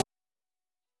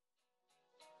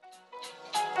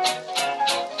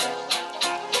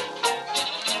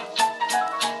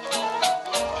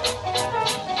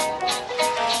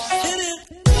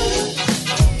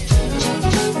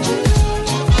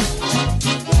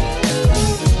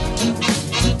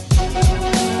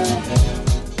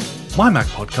My Mac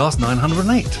Podcast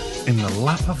 908, in the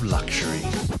lap of luxury.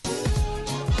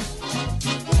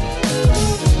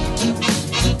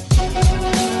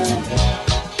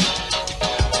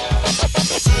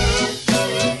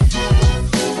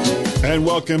 And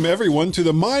welcome everyone to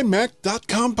the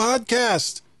MyMac.com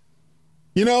podcast.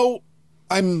 You know,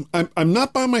 I'm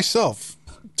not by myself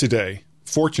today,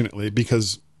 fortunately,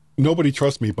 because nobody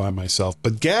trusts me by myself.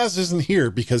 But Gaz isn't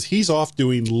here because he's off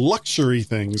doing luxury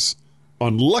things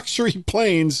on luxury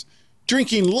planes,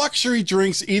 drinking luxury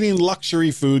drinks, eating luxury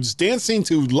foods, dancing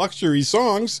to luxury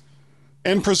songs,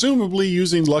 and presumably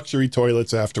using luxury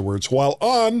toilets afterwards while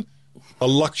on a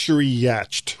luxury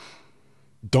yacht.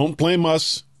 Don't blame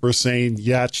us for saying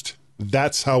yacht.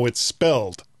 That's how it's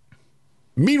spelled.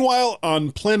 Meanwhile,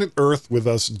 on planet Earth with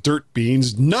us dirt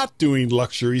beans not doing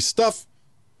luxury stuff,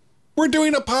 we're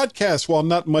doing a podcast while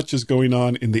not much is going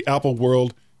on in the Apple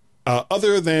world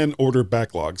other than order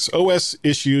backlogs, OS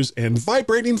issues, and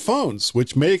vibrating phones,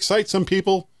 which may excite some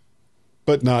people,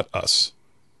 but not us.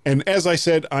 And as I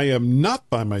said, I am not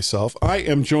by myself. I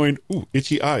am joined,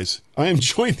 itchy eyes. I am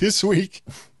joined this week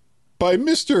by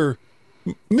Mr.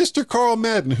 Carl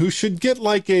Madden, who should get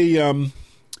like an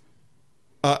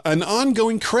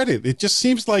ongoing credit. It just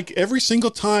seems like every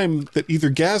single time that either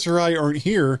Gaz or I aren't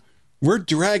here, we're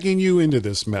dragging you into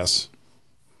this mess.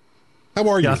 How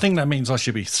are you? Yeah, I think that means I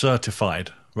should be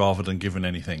certified rather than given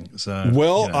anything. So,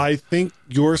 well, you know. I think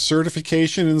your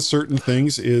certification in certain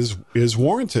things is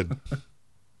warranted.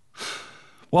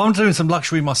 Well, I'm doing some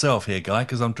luxury myself here, Guy,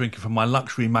 because I'm drinking from my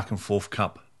luxury Mac and Forth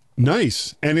cup.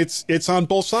 Nice, and it's on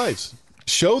both sides.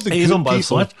 Show the It is good on both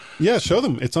people. sides. Yeah, show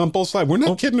them it's on both sides. We're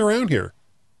not kidding around here.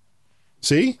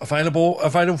 See, Available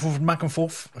from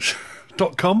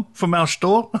macandforth.com from our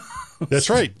store. that's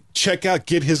right. Check out,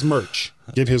 get his merch.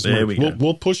 Get his There merch. we go.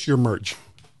 We'll push your merch.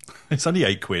 It's only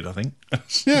 £8, I think.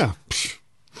 Yeah.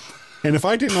 And if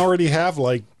I didn't already have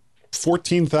like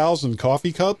 14,000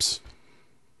 coffee cups,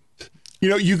 you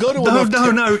know, you go to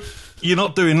No, you're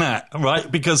not doing that,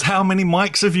 right? Because how many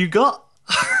mics have you got?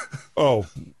 Oh,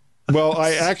 well,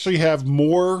 I actually have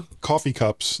more coffee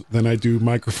cups than I do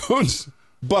microphones,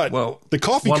 but the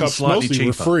coffee one's cups slightly mostly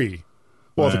were cheaper. free.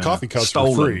 Well, the coffee cups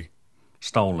were free.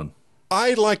 Stolen.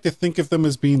 I like to think of them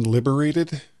as being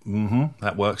liberated. Mm-hmm.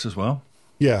 That works as well.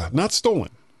 Yeah, not stolen.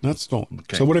 Not stolen.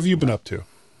 Okay. So what have you been up to?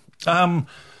 I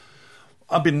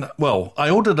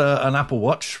ordered an Apple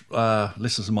Watch.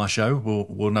 Listeners of my show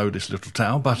will know this little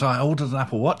tale, but I ordered an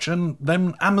Apple Watch and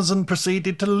then Amazon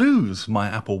proceeded to lose my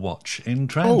Apple Watch in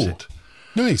transit. Oh,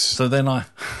 nice. So then I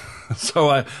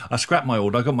scrapped my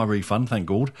order. I got my refund, thank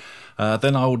God.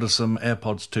 Then I ordered some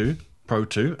AirPods 2, Pro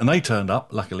 2, and they turned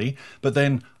up, luckily. But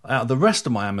then out of the rest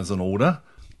of my Amazon order,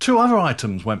 2 other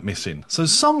items went missing. So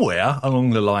somewhere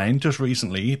along the line, just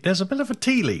recently, there's a bit of a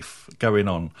tea leaf going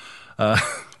on.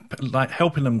 Like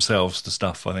helping themselves to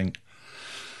stuff, I think.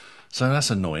 So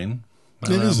that's annoying. It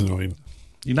is annoying.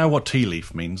 You know what tea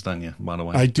leaf means, don't you, by the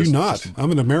way? I do not.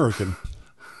 I'm an American.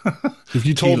 If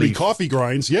you told me leaf. coffee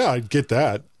grinds, yeah, I'd get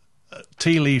that.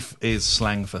 Tea leaf is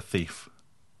slang for thief.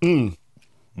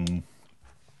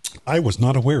 I was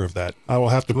not aware of that. I will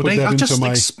have to put that I've into just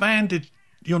my... expanded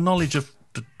your knowledge of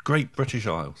the Great British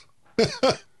Isles.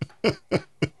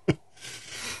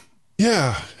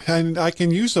 Yeah, and I can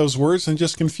use those words and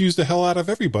just confuse the hell out of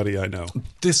everybody I know.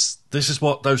 This is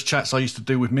what those chats I used to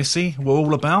do with Missy were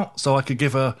all about, so I could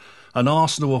give her an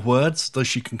arsenal of words that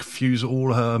she can confuse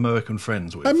all her American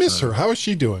friends with. I miss her. How is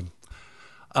she doing?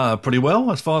 Pretty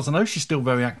well, as far as I know. She's still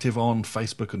very active on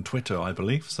Facebook and Twitter, I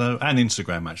believe, and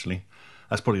Instagram, actually.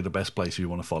 That's probably the best place if you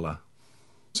want to follow.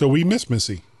 So we miss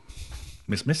Missy.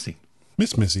 Miss Missy.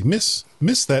 Miss Missy.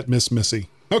 Miss that Miss Missy.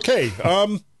 Okay,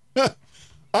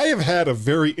 I have had a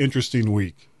very interesting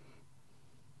week.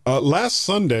 Last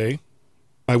Sunday,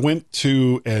 I went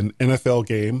to an NFL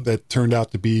game that turned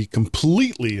out to be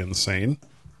completely insane.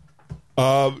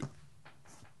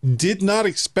 Did not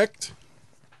expect...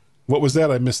 What was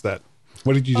that? I missed that.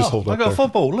 What did you just hold up I got there?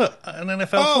 football. Look, an NFL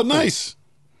football. Oh, nice.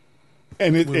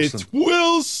 And it's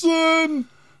Wilson.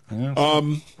 Yeah.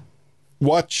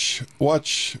 Watch,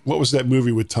 what was that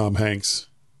movie with Tom Hanks?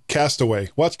 Castaway.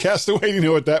 Watch Castaway. You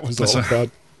know what that was all about.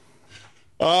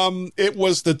 It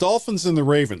was the Dolphins and the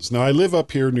Ravens. Now, I live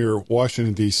up here near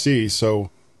Washington, D.C., so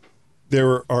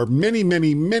there are many,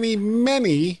 many, many,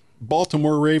 many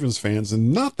Baltimore Ravens fans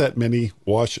and not that many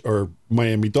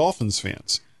Miami Dolphins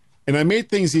fans. And I made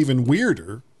things even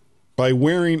weirder by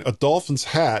wearing a Dolphins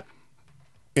hat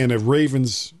and a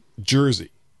Ravens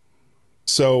jersey.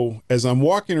 So as I'm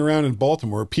walking around in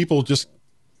Baltimore, people just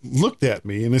looked at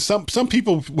me, and some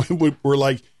people were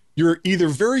like, you're either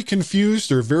very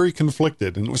confused or very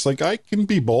conflicted. And it was like, I can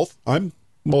be both. I'm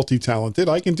multi-talented.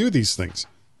 I can do these things.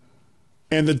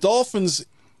 And the Dolphins,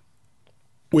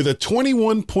 with a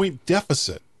 21-point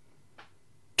deficit,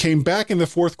 came back in the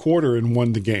fourth quarter and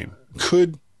won the game.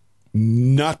 Could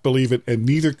not believe it, and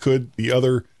neither could the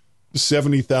other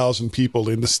 70,000 people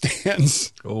in the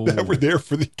stands that were there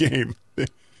for the game.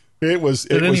 It was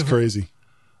crazy.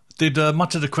 Did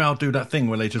much of the crowd do that thing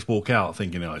where they just walk out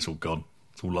thinking, oh, it's all gone,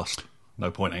 it's all lost, no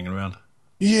point hanging around?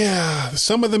 Yeah,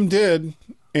 some of them did,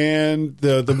 and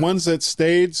the ones that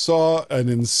stayed saw an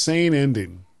insane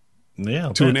ending. Yeah,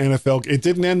 to an NFL. It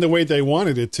didn't end the way they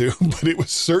wanted it to, but it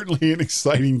was certainly an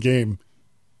exciting game.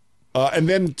 And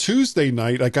then Tuesday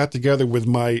night, I got together with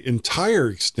my entire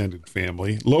extended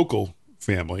family, local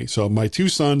family. So my two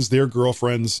sons, their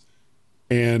girlfriends,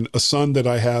 and a son that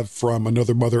I have from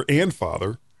another mother and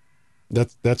father.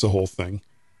 That's a whole thing.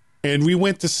 And we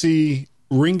went to see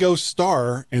Ringo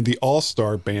Starr and the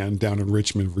All-Star Band down in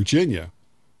Richmond, Virginia.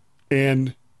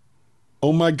 And,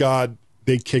 oh my God,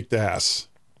 they kicked ass.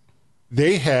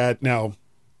 They had, now,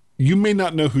 you may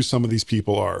not know who some of these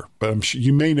people are, but I'm sure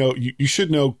you may know, you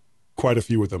should know quite a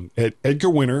few of them. Edgar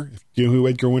Winter, do you know who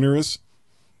Edgar Winter is?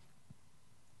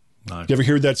 No. You ever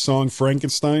heard that song,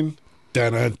 Frankenstein?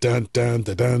 Anyway.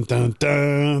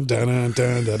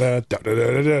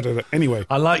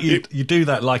 I like you do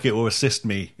that like it will assist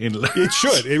me. It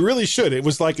should. It really should. It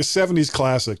was like a 70s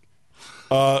classic.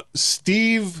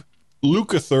 Steve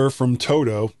Lukather from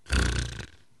Toto,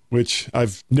 which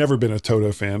I've never been a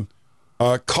Toto fan.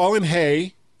 Colin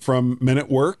Hay from Men at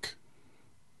Work.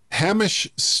 Hamish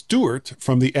Stewart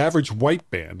from the Average White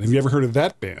Band. Have you ever heard of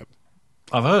that band?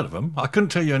 I've heard of them. I couldn't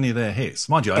tell you any of their hits.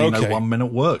 Mind you, I only know 1 Men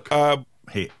at Work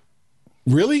hit.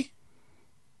 Really?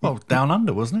 Well, Down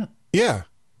Under, wasn't it? Yeah.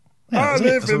 I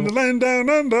live in the land down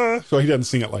under. So he doesn't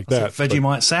sing it like that.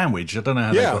 Vegemite Sandwich. I don't know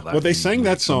how they got that. Well, they sang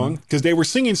that song because they were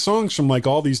singing songs from like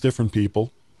all these different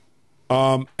people.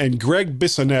 And Greg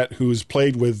Bissonette, who's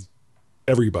played with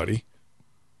everybody.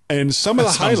 And some of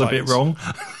the highlights. Sounds a bit wrong.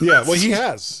 Yeah, well, he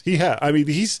has. I mean,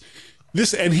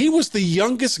 and he was the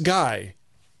youngest guy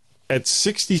at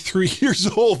 63 years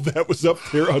old that was up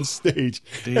there on stage.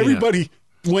 Dear. Everybody,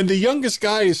 when the youngest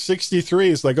guy is 63,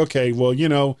 it's like, okay, well,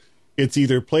 it's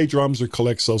either play drums or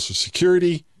collect Social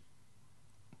Security.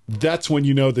 That's when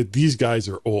you know that these guys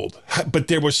are old. But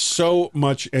there was so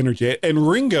much energy. And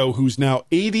Ringo, who's now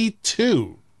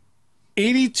 82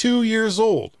 years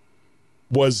old,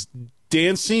 was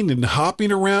dancing and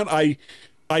hopping around.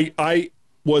 I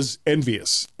was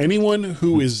envious. Anyone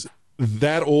who is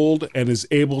that old and is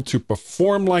able to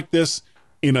perform like this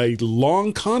in a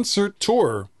long concert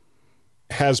tour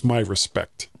has my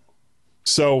respect.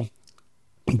 So,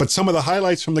 but some of the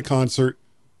highlights from the concert,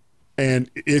 and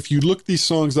if you look these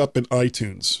songs up in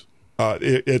iTunes,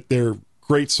 they're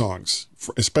great songs,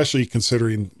 especially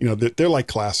considering, that they're like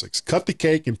classics. Cut the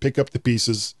Cake and Pick Up the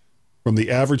Pieces from the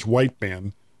Average White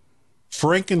Band.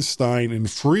 Frankenstein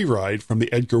and Free Ride from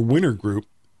the Edgar Winter Group.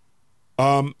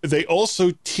 They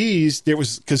also teased,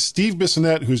 because Steve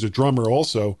Bissonette, who's a drummer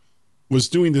also, was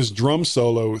doing this drum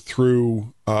solo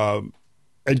through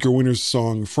Edgar Winter's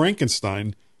song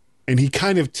Frankenstein, and he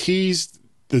kind of teased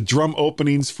the drum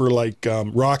openings for like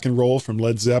Rock and Roll from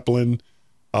Led Zeppelin,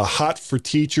 Hot for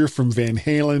Teacher from Van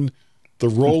Halen, the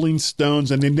Rolling Stones,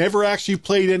 and they never actually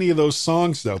played any of those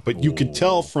songs though, but you could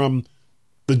tell from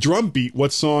the drum beat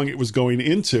what song it was going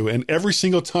into, and every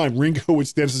single time Ringo would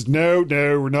stand and says, no,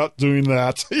 we're not doing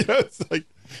that. It's like,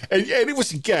 and it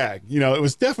was a gag. It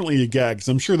was definitely a gag, because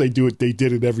I'm sure they did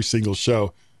it every single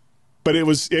show. But it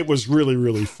was really,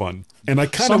 really fun. And I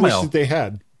kind of wish that they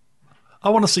had. I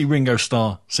want to see Ringo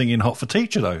Starr singing Hot for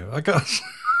Teacher, though. I guess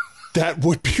that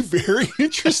would be very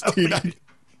interesting.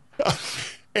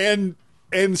 And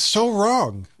so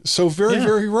wrong. So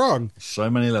very wrong. So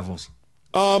many levels.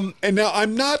 And now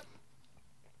I'm not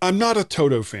a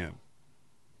Toto fan.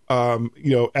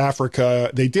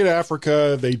 Africa, they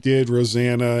did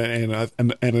Rosanna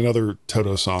and another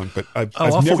Toto song, but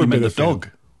I've never been a fan. Dog.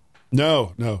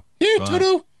 No. Yeah, right.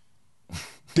 Toto.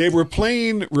 They were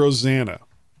playing Rosanna,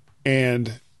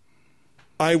 and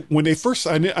when they first,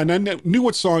 I knew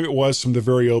what song it was from the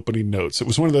very opening notes. It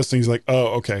was one of those things like, oh,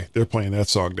 okay, they're playing that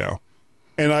song now.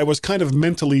 And I was kind of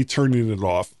mentally turning it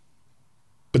off.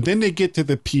 But then they get to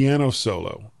the piano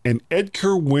solo, and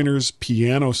Edgar Winter's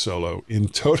piano solo in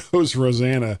Toto's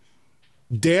Rosanna,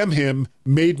 damn him,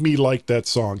 made me like that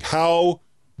song. How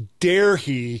dare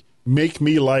he make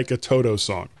me like a Toto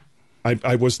song?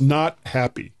 I was not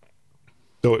happy,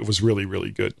 though it was really,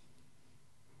 really good.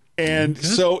 And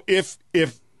so if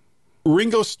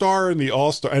Ringo Starr and the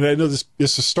All Star, and I know this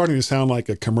is starting to sound like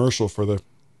a commercial for the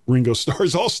Ringo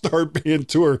Starr's All Star Band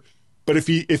tour, but if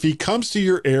he comes to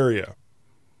your area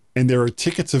and there are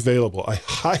tickets available, I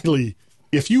highly,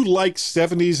 if you like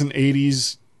 70s and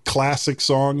 80s classic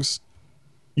songs,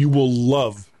 you will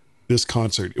love this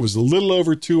concert. It was a little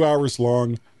over 2 hours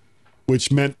long,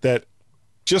 which meant that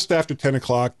just after 10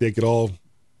 o'clock, they could all,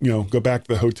 go back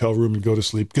to the hotel room and go to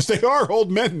sleep because they are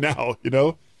old men now,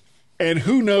 and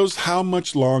who knows how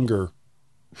much longer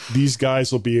these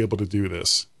guys will be able to do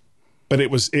this. But it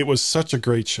was such a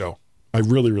great show. I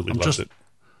really, really loved it.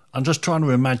 I'm just trying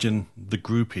to imagine the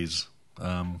groupies.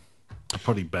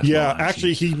 Probably best. Yeah,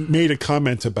 actually, he made a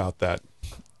comment about that.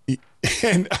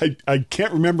 And I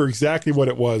can't remember exactly what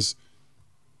it was,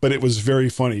 but it was very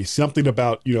funny. Something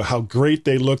about, how great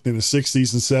they looked in the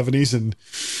 60s and 70s and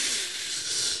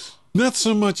not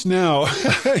so much now.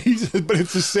 But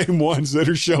it's the same ones that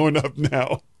are showing up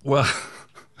now.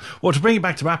 Well, to bring it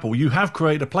back to Apple, you have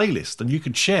created a playlist and you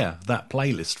can share that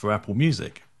playlist for Apple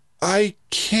Music. I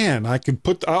can.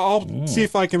 I'll see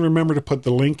if I can remember to put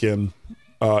the link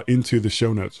into the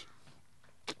show notes.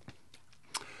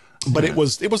 But it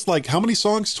was like, how many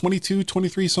songs? 22,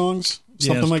 23 songs?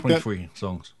 Something like 23 that?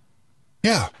 songs.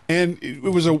 Yeah, and it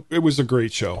was a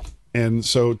great show. And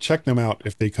so check them out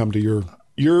if they come to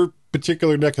your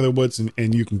particular neck of the woods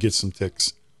and you can get some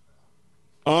ticks.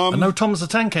 And no Thomas the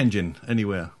Tank Engine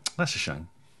anywhere. That's a shame.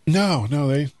 No,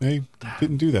 they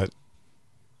didn't do that.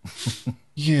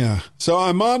 Yeah. So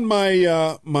I'm on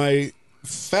my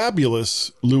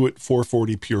fabulous Lewitt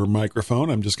 440 Pure microphone.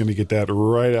 I'm just going to get that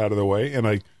right out of the way.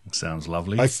 And sounds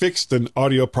lovely. I fixed an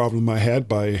audio problem I had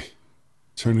by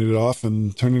turning it off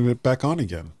and turning it back on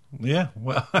again. Yeah.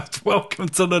 Well, welcome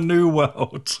to the new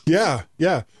world. Yeah.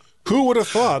 Who would have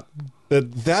thought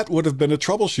that would have been a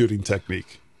troubleshooting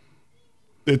technique?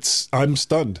 I'm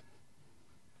stunned.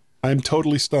 I'm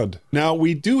totally stunned. Now,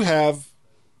 we do have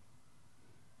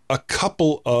a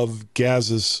couple of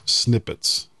Gaz's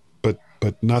snippets, but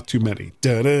not too many.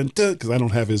 Because I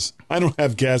don't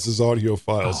have Gaz's audio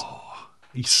files. Oh,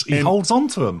 he holds on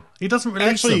to them. He doesn't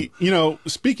release them. Actually,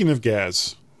 speaking of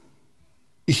Gaz,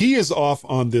 he is off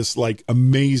on this like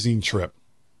amazing trip.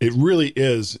 It really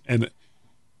is. And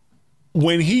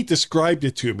when he described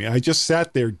it to me, I just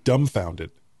sat there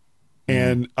dumbfounded.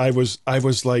 And I was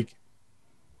like,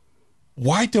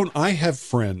 why don't I have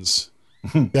friends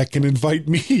that can invite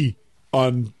me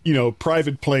on,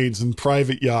 private planes and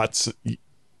private yachts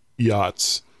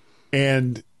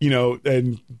and,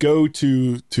 and go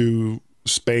to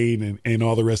Spain and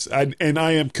all the rest. And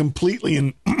I am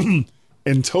completely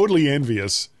and totally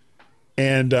envious.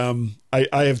 And I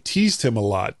have teased him a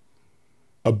lot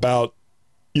about,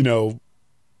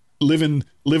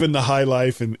 living the high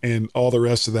life and all the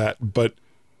rest of that. But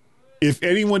if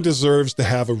anyone deserves to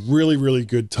have a really, really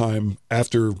good time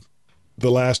after the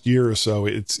last year or so,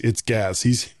 it's Gaz.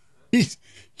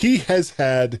 He has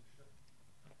had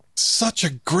such a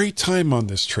great time on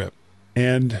this trip,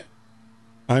 and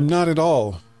I'm not at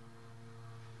all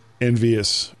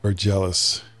envious or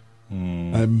jealous.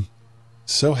 I'm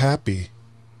so happy.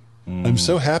 I'm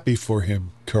so happy for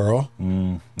him, Carl.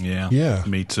 Yeah.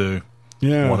 Me too.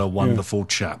 Yeah. What a wonderful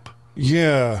chap.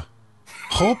 Yeah.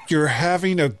 Hope you're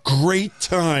having a great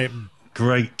time.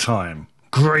 Great time.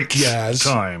 Great Gaz.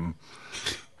 time.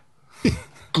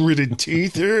 Gritted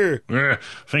teeth. I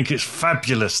think it's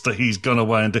fabulous that he's gone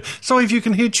away and do. Sorry if you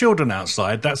can hear children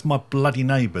outside. That's my bloody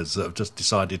neighbours that have just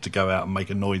decided to go out and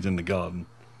make a noise in the garden.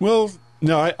 Well,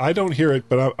 no, I don't hear it,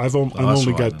 but I've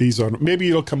only got these on. Maybe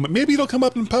it'll come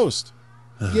up in post.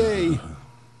 Yay.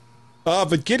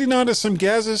 But getting on to some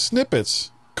Gaz's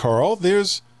snippets, Carl,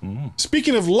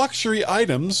 speaking of luxury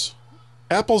items,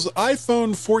 Apple's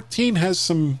iPhone 14 has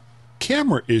some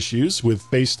camera issues with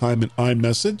FaceTime and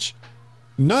iMessage,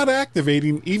 not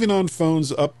activating even on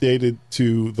phones updated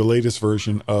to the latest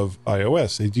version of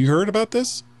iOS. Had you heard about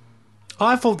this?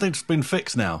 I thought it's been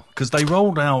fixed now, because they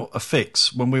rolled out a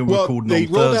fix when we were recording on Thursday.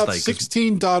 They rolled out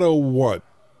 16.01.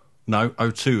 No,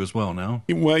 02 as well now.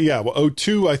 Well, yeah. Well,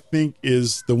 02, I think,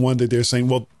 is the one that they're saying,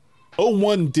 well,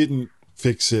 01 didn't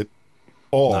fix it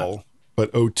all,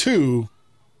 but 02,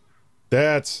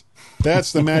 that's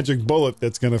the magic bullet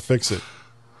that's going to fix it.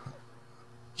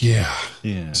 Yeah.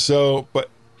 So, but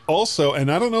also,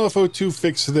 and I don't know if 02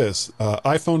 fixed this,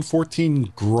 iPhone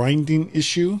 14 grinding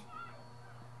issue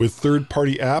with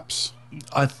third-party apps.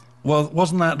 Well,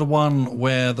 wasn't that the one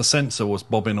where the sensor was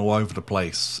bobbing all over the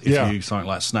place if you use something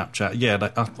like Snapchat? Yeah,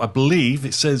 I believe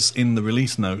it says in the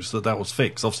release notes that was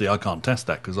fixed. Obviously, I can't test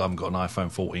that because I haven't got an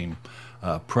iPhone 14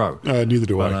 Pro. Neither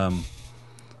do I.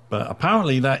 But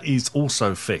apparently that is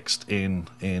also fixed in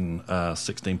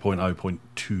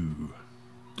 16.0.2.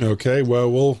 Okay,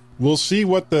 well, we'll see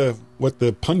what the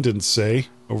pundits say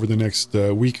over the next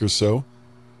week or so.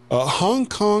 Hong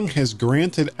Kong has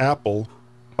granted Apple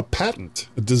a patent,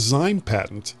 a design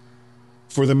patent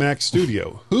for the Mac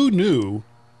Studio. Who knew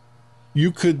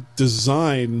you could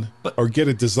design or get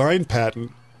a design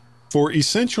patent for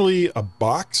essentially a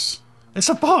box? It's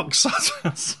a box.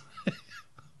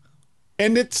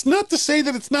 And it's not to say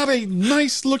that it's not a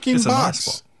nice looking box.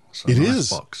 Nice box. It is.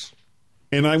 Box.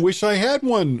 And I wish I had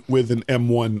one with an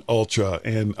M1 Ultra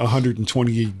and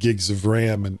 128 gigs of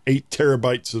RAM and 8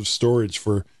 terabytes of storage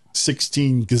for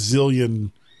 16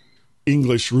 gazillion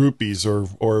English rupees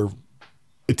or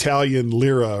Italian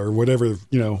lira or whatever,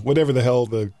 whatever the hell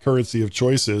the currency of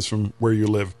choice is from where you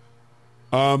live.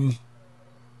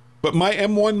 But my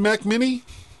M1 Mac Mini,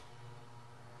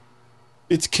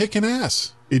 it's kicking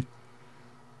ass.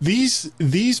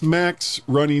 These Macs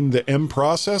running the M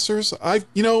processors,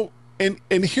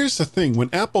 and here's the thing, when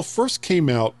Apple first came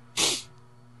out,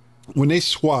 when they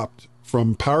swapped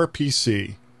from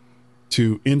PowerPC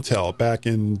to Intel back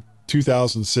in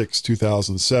 2006,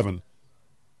 2007,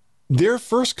 their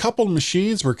first couple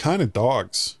machines were kind of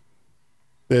dogs.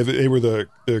 They were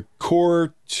the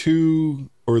Core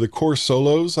 2 or the Core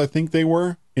Solos, I think they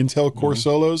were, Intel Core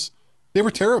Solos. They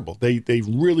were terrible. They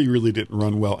really, really didn't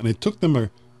run well. And it took them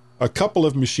a couple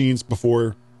of machines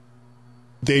before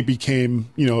they became,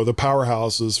 the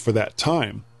powerhouses for that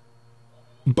time.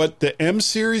 But the M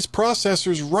series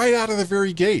processors right out of the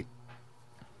very gate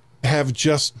have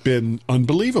just been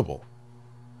unbelievable.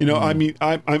 I mean,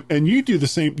 I'm and you do the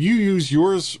same. You use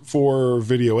yours for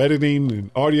video editing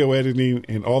and audio editing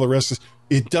and all the rest.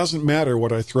 It doesn't matter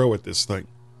what I throw at this thing.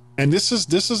 And this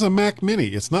is a Mac Mini.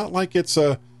 It's not like it's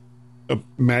a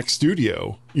Mac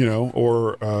Studio,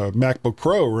 or a MacBook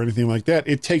Pro or anything like that.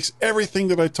 It takes everything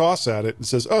that I toss at it and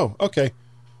says, "Oh, okay.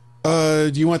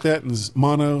 Do you want that in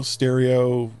mono,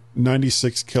 stereo,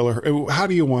 96 kilohertz? How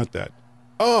do you want that?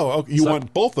 Oh, okay, you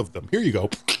want both of them. Here you go."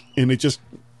 And it just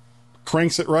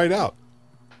cranks it right out.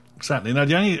 Exactly. Now,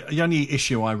 the only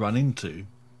issue I run into,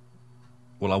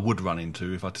 well, I would run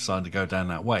into if I decided to go down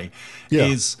that way,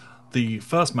 is the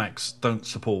first Macs don't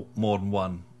support more than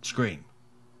one screen,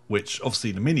 which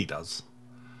obviously the Mini does.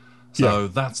 So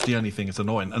that's the only thing that's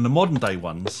annoying. And the modern day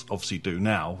ones obviously do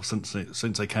now, since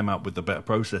they came out with the better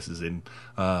processors in.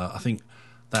 I think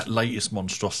that latest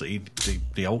monstrosity,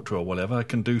 the Ultra or whatever,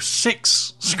 can do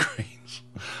 6 screens.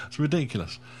 It's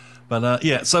ridiculous. But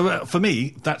so for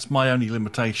me, that's my only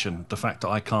limitation, the fact that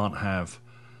I can't have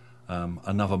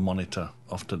another monitor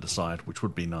off to the side, which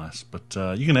would be nice. But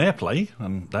you can AirPlay,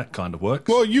 and that kind of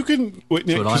works. Well, you can,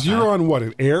 because you're on what,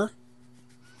 an Air?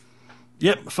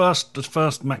 Yep, the first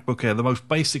MacBook Air, the most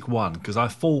basic one, because I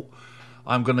thought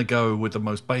I'm going to go with the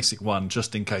most basic one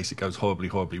just in case it goes horribly,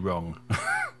 horribly wrong.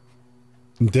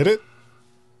 Did it?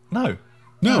 No,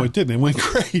 it didn't. It went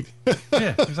great.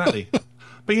 Yeah, exactly.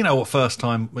 But you know what first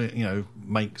time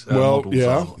makes well, models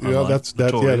are that's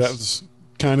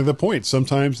kind of the point.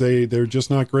 Sometimes they're just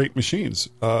not great machines.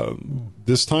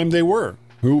 This time they were.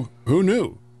 Who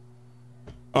knew?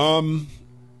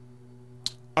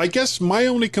 I guess my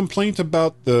only complaint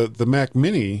about the Mac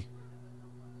Mini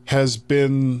has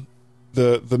been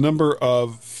the number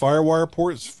of FireWire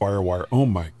ports. FireWire. Oh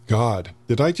my God!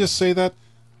 Did I just say that?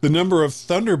 The number of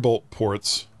Thunderbolt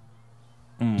ports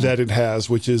that it has,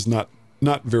 which is not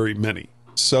very many.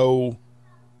 So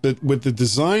with the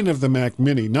design of the Mac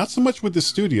Mini, not so much with the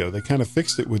Studio, they kind of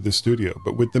fixed it with the Studio,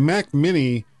 but with the Mac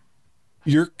Mini,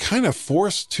 you're kind of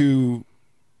forced to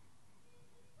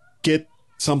get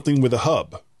something with a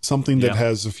hub, something that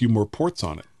has a few more ports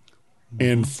on it.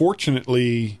 And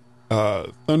fortunately,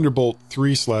 Thunderbolt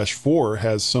 3/4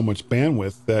 has so much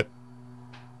bandwidth that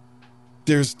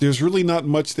there's really not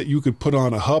much that you could put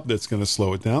on a hub that's going to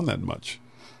slow it down that much.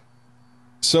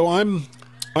 So I'm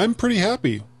pretty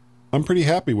happy. I'm pretty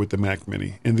happy with the Mac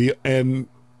Mini, and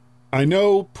I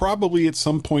know probably at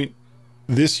some point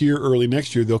this year, early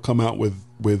next year, they'll come out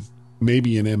with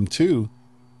maybe an M2.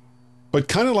 But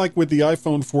kind of like with the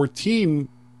iPhone 14,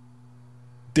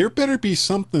 there better be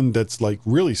something that's like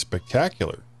really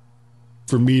spectacular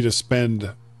for me to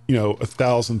spend,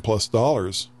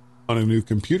 $1,000+ on a new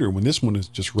computer when this one is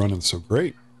just running so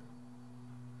great.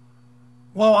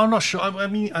 Well, I'm not sure. I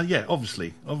mean,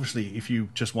 obviously, if you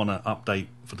just want to update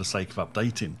for the sake of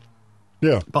updating,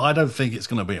 But I don't think it's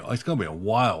going to be. It's going to be a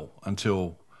while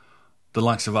until the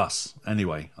likes of us,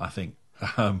 anyway. I think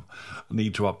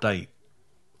need to update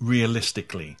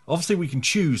realistically. Obviously, we can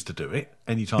choose to do it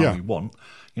anytime we want.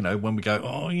 You know, when we go,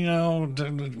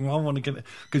 I want to get it.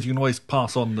 Because you can always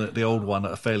pass on the old one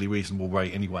at a fairly reasonable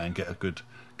rate anyway and get a good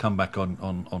comeback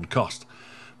on cost.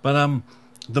 But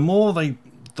the more the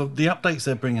updates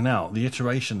they're bringing out, the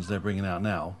iterations they're bringing out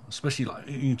now, especially like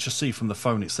you can just see from the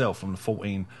phone itself, from the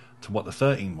 14 to what the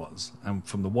 13 was, and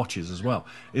from the watches as well,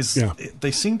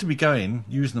 they seem to be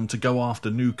using them to go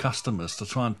after new customers to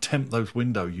try and tempt those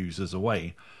Windows users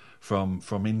away from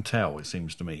Intel, it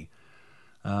seems to me,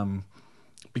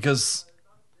 because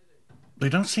they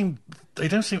don't seem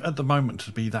at the moment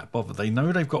to be that bothered. They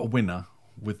know they've got a winner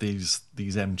with these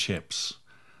M chips,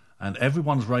 and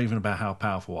everyone's raving about how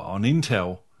powerful they are. And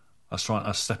Intel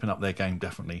are stepping up their game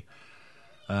definitely.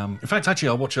 In fact, actually,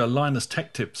 I watched a Linus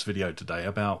Tech Tips video today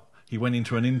about he went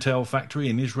into an Intel factory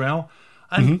in Israel,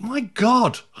 and my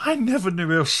God, I never knew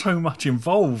there was so much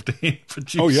involved in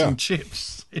producing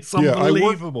chips. It's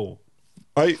unbelievable.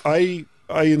 I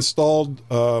installed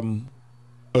some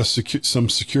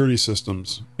security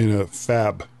systems in a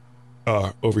fab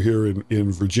over here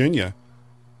in Virginia,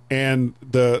 and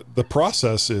the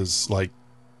process is like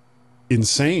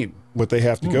insane what they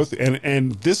have to go through,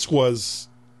 and this was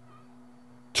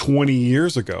 20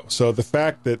 years ago. So the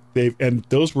fact that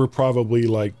those were probably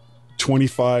like 20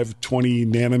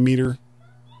 nanometer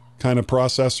kind of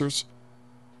processors,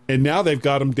 and now they've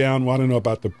got them down. Well, I don't know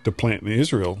about the plant in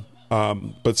Israel,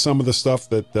 but some of the stuff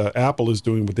that Apple is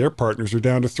doing with their partners are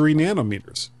down to 3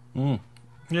 nanometers. Yeah,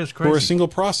 it's crazy. For a single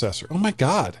processor. Oh my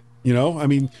God. You know, I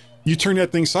mean, you turn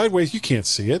that thing sideways, you can't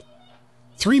see it.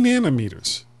 3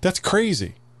 nanometers. That's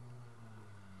crazy.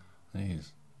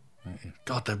 Jeez.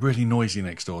 God, they're really noisy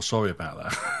next door. Sorry about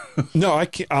that. No, I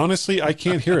can't. Honestly, I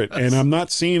can't hear it, and I'm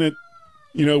not seeing it.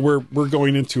 You know, we're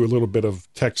going into a little bit of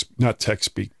not tech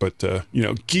speak, but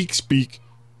geek speak.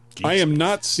 I am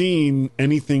not seeing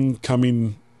anything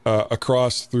coming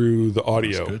across through the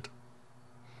audio. That's good.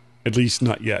 At least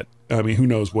not yet. I mean, who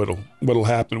knows what'll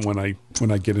happen when I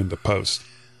get into post.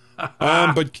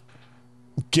 But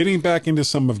getting back into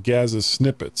some of Gaz's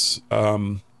snippets.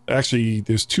 Actually,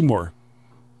 there's 2 more.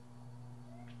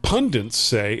 Pundits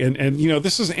say, and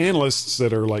this is analysts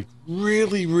that are like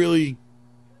really, really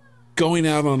going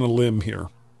out on a limb here.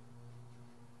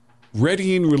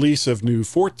 Readying release of new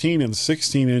 14 and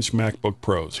 16-inch MacBook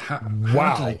Pros.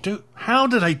 How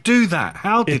did they do that?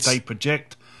 How did they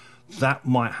project that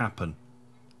might happen?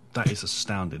 That is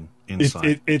astounding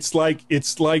insight. It's like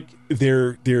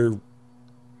they're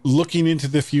looking into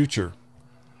the future,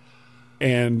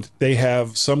 and they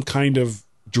have some kind of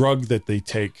drug that they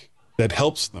take that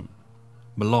helps them.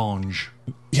 Melange.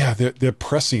 Yeah, they're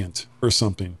prescient or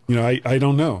something. I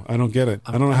don't know. I don't get it.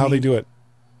 I don't know how they do it.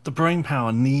 The brain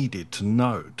power needed to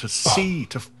know, to see,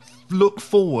 to look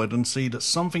forward and see that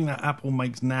something that Apple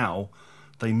makes now,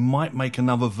 they might make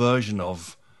another version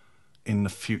of in the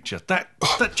future. That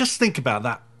just think about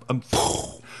that.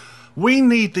 We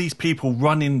need these people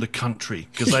running the country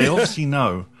because they obviously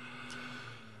know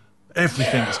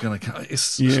everything is going to come.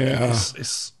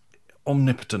 It's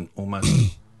omnipotent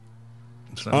almost.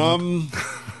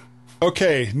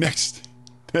 Okay, next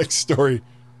story.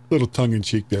 Little tongue in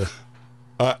cheek there.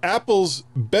 Apple's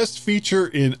best feature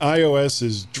in iOS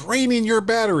is draining your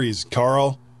batteries,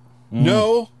 Carl.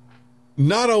 No,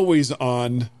 not always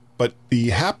on, but the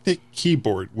haptic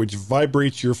keyboard, which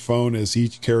vibrates your phone as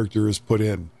each character is put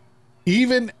in.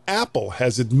 Even Apple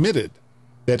has admitted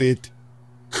that it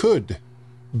could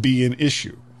be an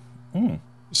issue.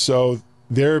 So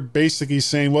they're basically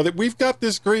saying, well, we've got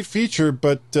this great feature,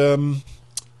 but don't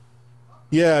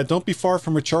be far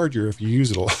from a charger if you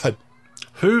use it a lot.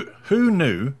 Who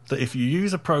knew that if you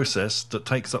use a process that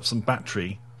takes up some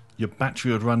battery, your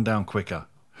battery would run down quicker?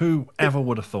 Who ever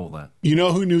would have thought that? You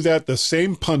know who knew that? The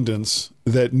same pundits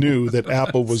that knew that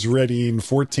Apple was readying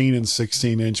 14 and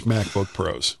 16-inch MacBook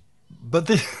Pros. But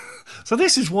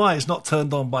this is why it's not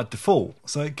turned on by default.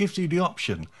 So it gives you the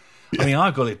option. I mean,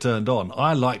 I got it turned on.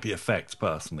 I like the effect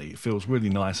personally. It feels really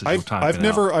nice as you're typing.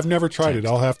 I've never tried it.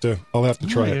 I'll have to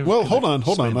try it. Well, hold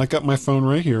on. I got my phone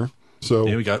right here. So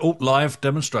here we go. Oh, live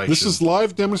demonstration. This is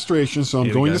live demonstration. So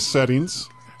I'm going to settings.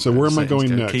 So where am I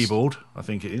going next? Keyboard, I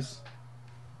think it is.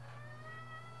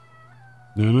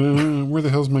 No. Where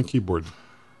the hell's my keyboard?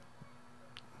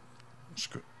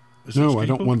 No, I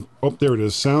don't want. Oh, there it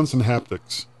is. Sounds and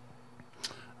haptics.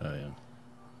 Oh yeah.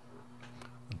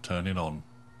 Turn it on.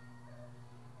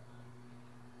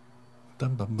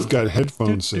 It's got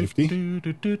headphone safety.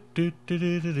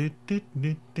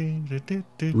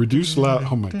 Reduce loud.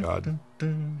 Oh my God.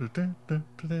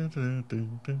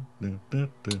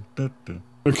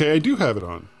 Okay, I do have it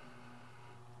on.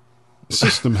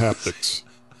 System haptics.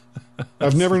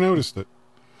 I've never noticed it.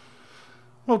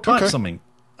 Well, type Okay. something,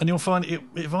 and you'll find it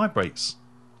vibrates.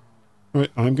 All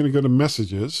right, I'm going to go to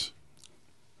messages.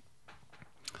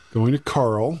 Going to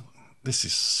Carl. This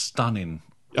is stunning.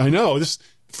 I know this.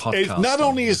 Podcasting, Not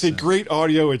only is it great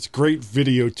audio, it's great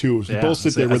video too. We both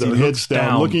sit there with as our he heads looks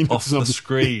down, looking at off the something.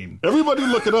 screen. Everybody,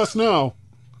 look at us now,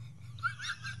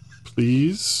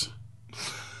 please.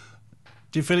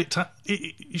 Do you feel it?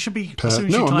 You should be. Pass. As soon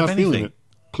as No, you I'm type not anything. feeling it.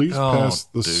 Please Oh, pass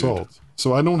the dude. salt.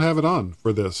 So I don't have it on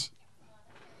for this.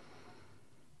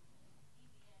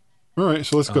 All right,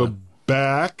 so let's go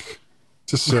back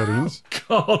to settings.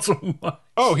 God almighty.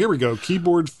 Oh, here we go.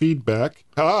 Keyboard feedback.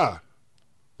 Has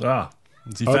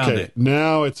he found Okay, it?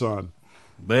 now it's on.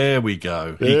 There we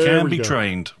go. There He can we be go.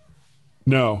 trained.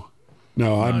 No,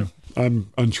 I'm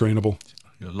untrainable.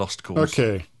 You're lost cause.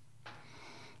 Okay,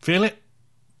 Feel it?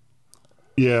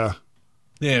 yeah.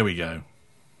 There we go.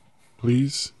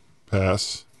 Please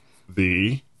pass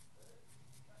the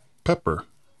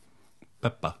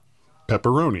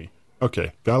pepperoni.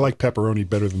 Okay, I like pepperoni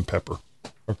better than pepper.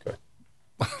 Okay.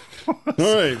 All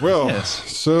right. Well, Yes.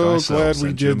 so Guy Sell glad we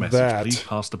sent you a did message. that. Please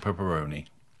pass the pepperoni.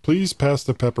 Please pass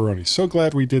the pepperoni. So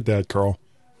glad we did that, Carl.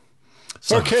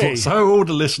 So, Okay. So all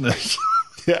the listeners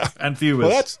Yeah. and viewers.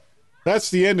 Well, that's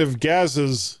the end of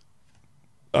Gaz's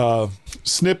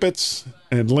snippets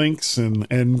and links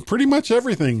and pretty much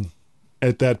everything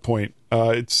at that point.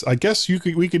 I guess we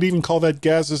could even call that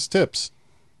Gaz's tips.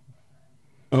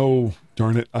 Oh,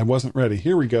 darn it. I wasn't ready.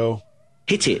 Here we go.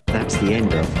 Hit it. That's the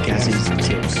end of Gaz's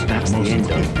tips. That's the end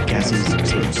of Gaz's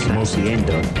tips. That's the end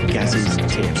of Gaz's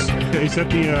tips. Okay, is that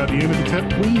the end of the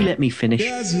tip? Will you let me finish?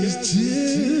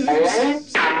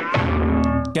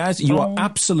 Guys, you are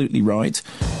absolutely right.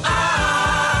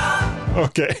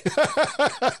 Okay.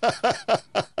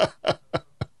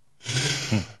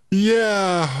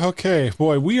 Yeah, okay.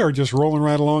 Boy, we are just rolling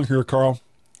right along here, Carl.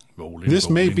 This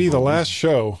may be the last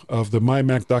show of the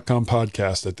MyMac.com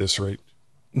podcast at this rate.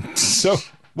 So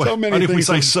many only if we things.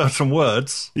 say certain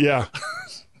words. Yeah.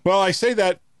 Well, I say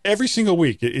that every single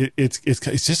week. Is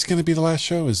this going to be the last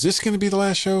show? Is this going to be the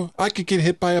last show? I could get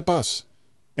hit by a bus.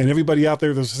 And everybody out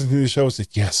there that's listening to the show says,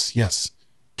 yes,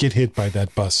 get hit by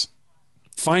that bus.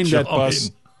 Find that Jump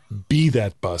bus. Be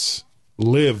that bus.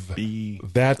 Live Be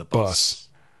that the bus.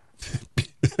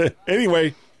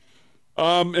 Anyway,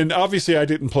 and obviously I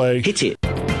didn't play, Hit it.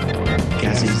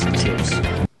 Gaz's tips.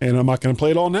 and I'm not going to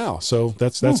play it all now. So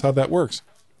that's how that works.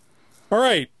 All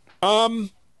right.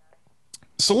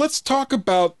 So let's talk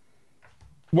about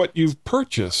what you've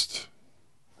purchased.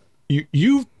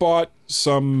 You've bought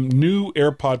some new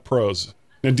AirPod Pros.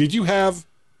 Now, did you have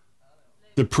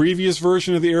the previous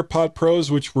version of the AirPod Pros,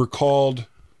 which were called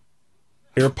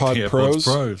AirPod The Pros?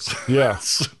 AirPods Pros. Yeah.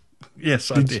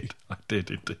 Yes, I did. I did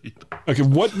indeed. Okay.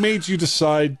 What made you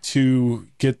decide to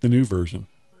get the new version?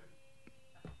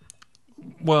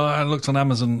 Well, I looked on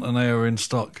Amazon and they were in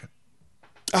stock.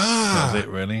 That was it,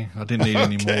 really. I didn't need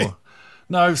any Okay. more.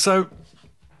 No, so,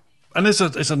 and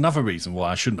there's another reason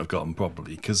why I shouldn't have got them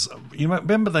probably, because you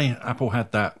remember Apple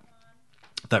had that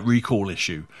recall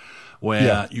issue where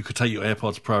Yeah. you could take your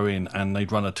AirPods Pro in and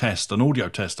they'd run an audio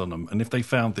test on them, and if they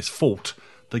found this fault,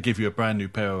 they give you a brand new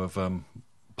pair of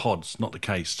pods, not the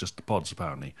case, just the pods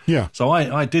apparently. Yeah. So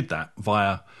I did that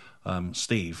via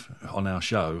Steve on our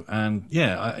show, and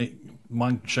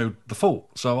mine showed the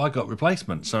fault, so I got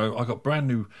replacement. So I got brand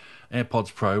new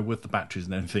AirPods Pro with the batteries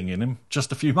and everything in them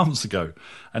just a few months ago,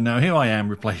 and now here I am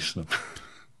replacing them.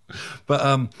 But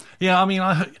I mean,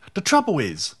 the trouble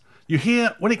is, you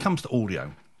hear when it comes to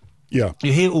audio, Yeah.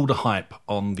 you hear all the hype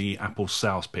on the Apple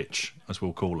sales pitch, as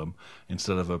we'll call them,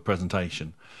 instead of a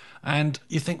presentation. And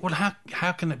you think, well,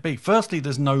 how can it be? Firstly,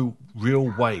 there's no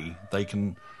real way they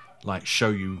can show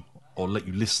you or let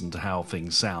you listen to how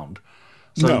things sound.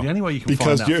 So No, the only way you can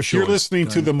because find out if for you're sure is listening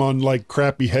to going- them on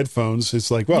crappy headphones,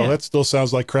 it's like, well, Yeah. that still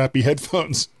sounds like crappy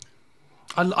headphones.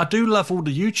 I do love all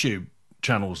the YouTube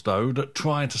channels though that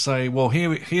try to say, well,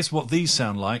 here's what these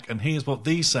sound like, and here's what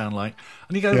these sound like,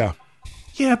 and you go,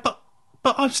 Yeah. but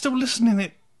I'm still listening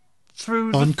it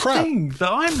through On the crap. thing that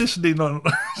I'm listening on.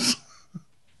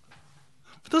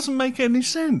 It doesn't make any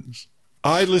sense.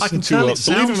 I listen can to tell believe it it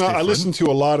sounds or not, I different. listen to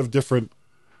a lot of different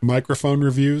microphone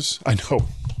reviews. I know.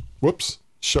 Whoops.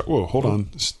 Whoa, hold on.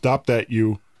 Stop that,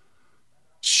 you.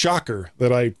 Shocker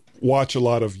that I watch a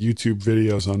lot of YouTube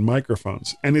videos on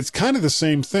microphones. And it's kind of the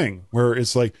same thing where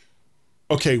it's like,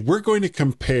 okay, we're going to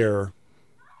compare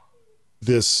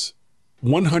this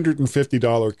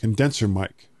 $150 condenser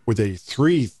mic with a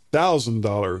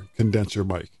 $3,000 condenser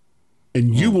mic.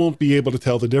 And you won't be able to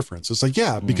tell the difference. It's like,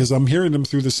 yeah, because I'm hearing them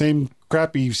through the same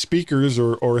crappy speakers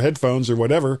or headphones or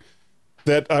whatever.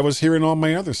 that I was hearing all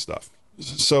my other stuff.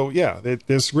 So yeah,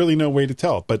 there's really no way to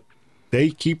tell, but they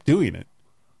keep doing it.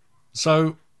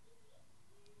 So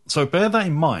bear that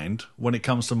in mind when it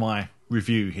comes to my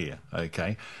review here,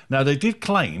 okay? Now, they did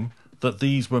claim that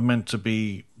these were meant to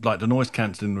be, like the noise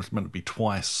cancelling was meant to be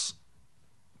twice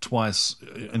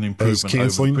an improvement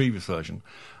over the previous version.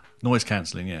 Noise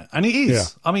cancelling, yeah. And it is. Yeah.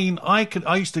 I mean, I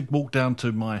used to walk down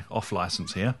to my off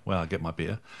licence here, where I get my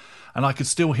beer, and I could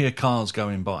still hear cars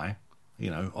going by,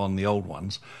 on the old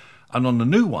ones. And on the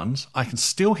new ones, I can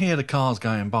still hear the cars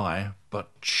going by, but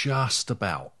just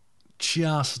about.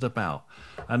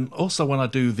 And also when I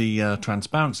do the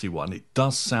transparency one, it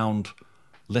does sound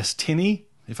less tinny,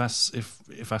 if that's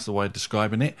the way of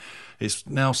describing it. It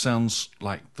now sounds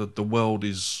like the world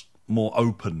is more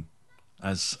open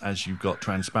as you've got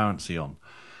transparency on.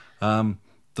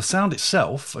 The sound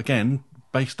itself, again,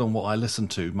 based on what I listen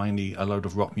to, mainly a load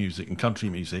of rock music and country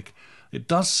music, it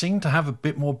does seem to have a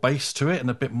bit more bass to it and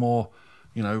a bit more,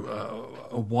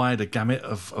 a wider gamut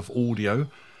of audio.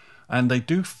 And they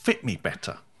do fit me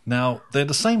better. Now, they're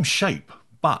the same shape,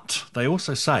 but they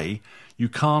also say you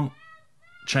can't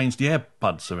change the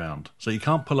AirPods around. So you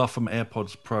can't pull off from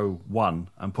AirPods Pro 1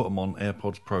 and put them on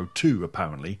AirPods Pro 2,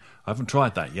 apparently. I haven't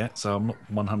tried that yet, so I'm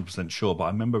not 100% sure, but I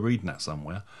remember reading that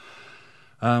somewhere.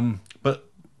 But,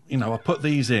 I put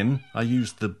these in. I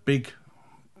used the big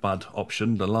bud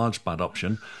option, the large bud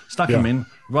option, stuck them in,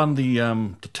 run the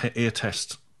ear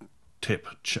test tip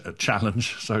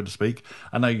challenge, so to speak,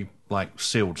 and they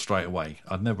sealed straight away.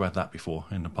 I'd never had that before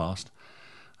in the past.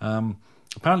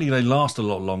 Apparently they last a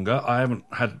lot longer. I haven't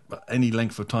had any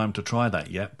length of time to try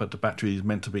that yet, but the battery is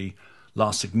meant to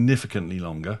last significantly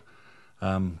longer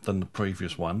than the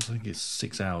previous ones. I think it's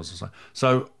 6 hours or so.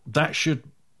 So that should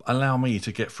allow me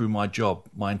to get through my job,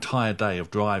 my entire day of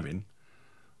driving,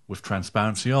 with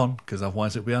transparency on, because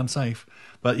otherwise it'd be unsafe.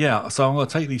 But yeah, so I'm going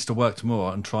to take these to work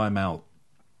tomorrow and try them out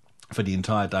for the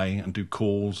entire day and do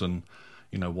calls and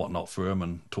whatnot for them,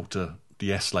 and talk to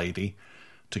the S lady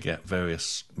to get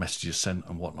various messages sent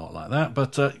and whatnot like that.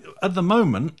 But at the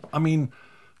moment, I mean,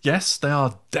 yes, they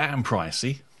are damn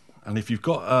pricey, and if you've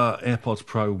got AirPods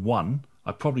Pro 1,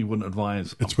 I probably wouldn't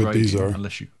advise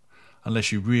upgrading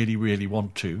unless you really, really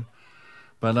want to.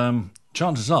 But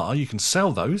chances are you can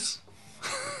sell those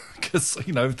because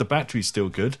if the battery's still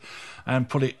good, and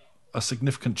put it a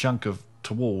significant chunk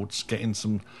towards getting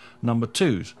some number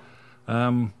 2s.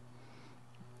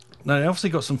 Now, they obviously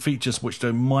got some features which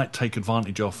they might take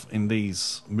advantage of in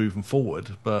these moving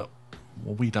forward, but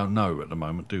we don't know at the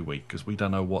moment, do we? Because we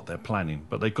don't know what they're planning.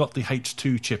 But they got the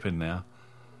H2 chip in there,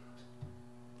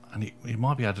 and it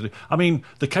might be able to do... I mean,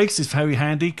 the case is very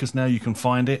handy because now you can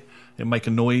find it. It'll make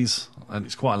a noise, and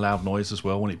it's quite a loud noise as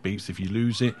well when it beeps. If you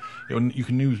lose it, you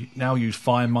can now use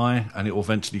Find My, and it will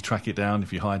eventually track it down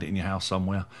if you hide it in your house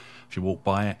somewhere, if you walk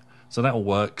by it. So that all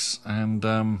works, and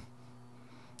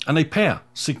they pair.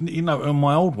 On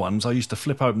my old ones, I used to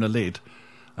flip open the lid,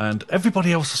 and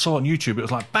everybody else saw it on YouTube. It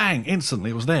was like bang,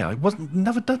 instantly it was there. It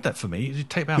never did that for me. It would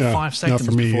take about 5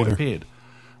 seconds before it appeared.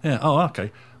 Yeah. Oh,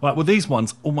 okay. Right. Well, these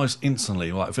ones almost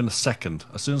instantly, within a second.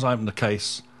 As soon as I open the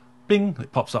case, bing,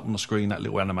 it pops up on the screen, that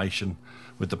little animation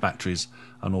with the batteries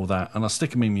and all that. And I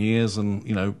stick them in my ears, and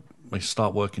they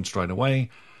start working straight away,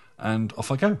 and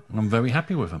off I go. And I'm very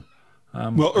happy with them.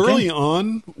 Early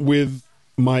on with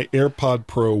my AirPod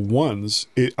Pro 1s,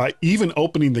 even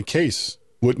opening the case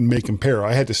wouldn't make them pair.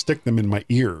 I had to stick them in my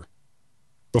ear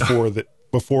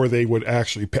before they would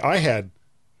actually pair. I had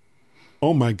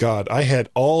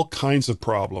all kinds of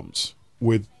problems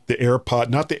with the AirPod,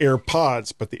 not the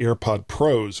AirPods, but the AirPod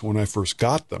Pros when I first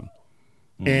got them.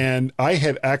 And I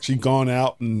had actually gone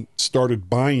out and started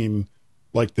buying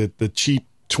the cheap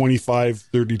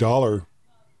 $25,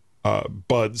 $30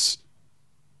 buds,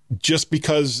 just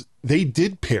because they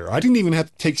did pair. I didn't even have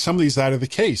to take some of these out of the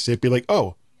case. They'd be like,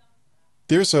 oh,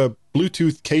 there's a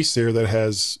Bluetooth case there that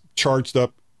has charged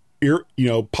up ear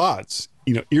pods,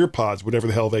 ear pods, whatever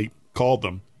the hell they called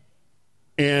them.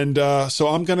 And so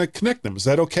I'm going to connect them. Is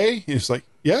that okay? And it's like,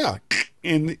 yeah.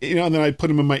 And, and then I put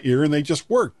them in my ear and they just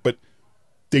worked, but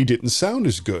they didn't sound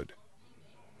as good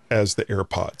as the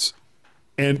AirPods.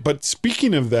 But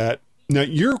speaking of that, now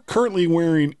you're currently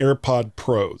wearing AirPod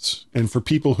Pros. And for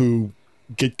people who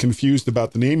get confused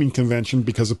about the naming convention,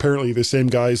 because apparently the same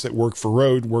guys that work for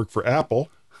Rode work for Apple.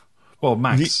 Well,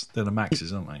 Max. They're the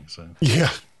Maxes, aren't they? So.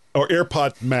 Yeah. Or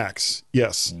AirPod Max.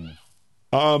 Yes.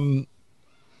 When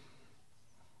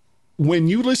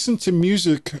you listen to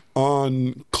music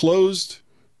on closed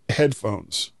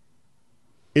headphones,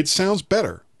 it sounds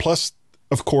better. Plus,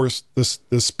 of course,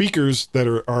 the speakers that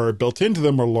are built into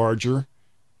them are larger,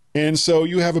 And so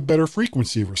you have a better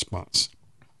frequency response.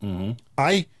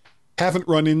 I haven't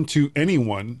run into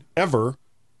anyone ever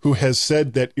who has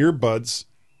said that earbuds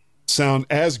sound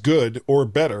as good or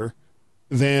better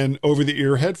than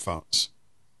over-the-ear headphones.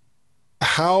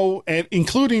 How, and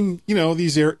including, you know,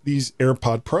 these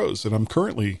AirPod Pros that I'm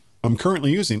currently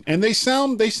using, and they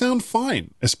sound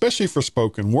fine, especially for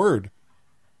spoken word.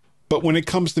 But when it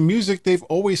comes to music, they've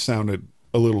always sounded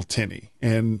a little tinny,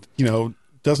 and, you know,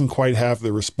 doesn't quite have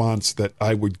the response that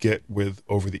I would get with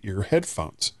over-the-ear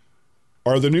headphones.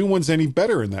 Are the new ones any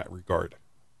better in that regard?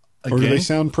 Or do they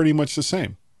sound pretty much the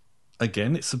same?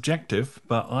 Again, it's subjective,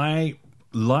 but I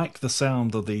like the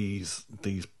sound of these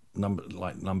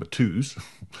number twos,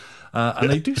 and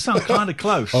they do sound kind of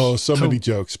close. Oh, so many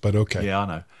jokes, but okay. Yeah, I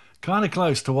know. Kind of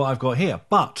close to what I've got here.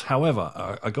 But,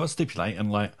 however, I got to stipulate,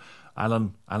 and like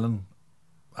Alan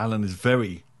is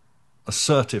very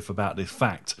assertive about this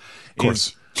fact. Of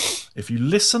course. If you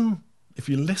listen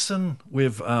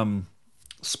with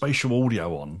spatial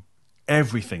audio on,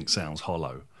 everything sounds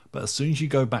hollow. But as soon as you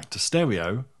go back to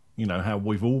stereo, you know how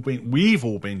we've all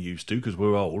been used to, because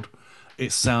we're old,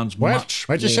 it sounds much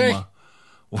warmer,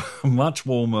 much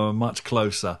warmer, much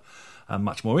closer, and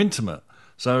much more intimate.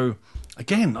 So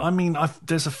again, I mean,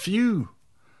 there's a few.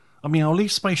 I mean, I'll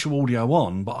leave spatial audio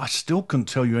on, but I still couldn't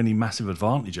tell you any massive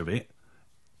advantage of it.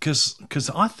 Because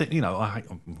I think, you know, I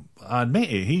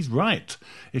admit it, he's right.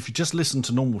 If you just listen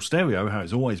to normal stereo, how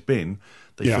it's always been,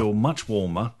 they feel much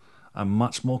warmer and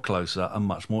much more closer and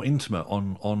much more intimate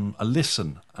on a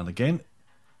listen. And again,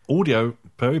 audio,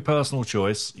 very personal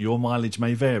choice. Your mileage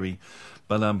may vary.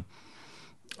 But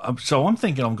so I'm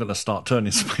thinking I'm going to start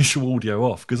turning spatial audio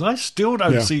off, because I still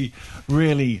don't see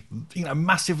really, you know,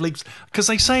 massive leaps. Because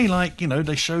they say, like, you know,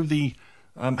 they show the...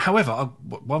 however,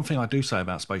 one thing I do say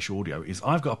about spatial audio is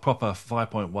I've got a proper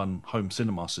 5.1 home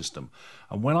cinema system,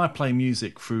 and when I play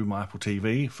music through my Apple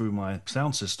TV, through my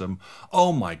sound system,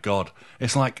 oh my God,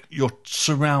 it's like you're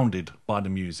surrounded by the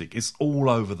music. It's all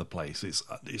over the place. It's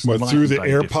what, through the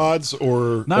AirPods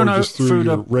or just through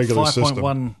your regular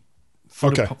system?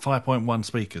 The 5.1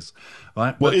 speakers,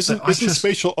 right? Well, isn't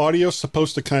spatial audio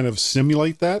supposed to kind of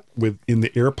simulate that in the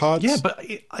AirPods? Yeah, but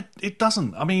it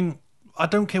doesn't. I mean, I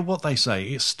don't care what they say,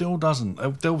 it still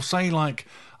doesn't. They'll say, like,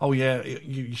 oh yeah,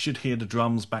 you should hear the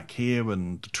drums back here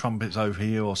and the trumpets over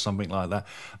here or something like that.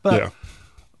 But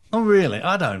not really.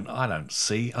 I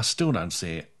still don't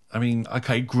see it. I mean,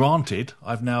 okay, granted,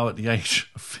 I've now at the age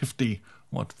of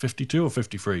 52 or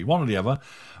 53, one or the other,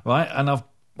 right? And I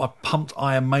pumped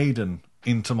Iron Maiden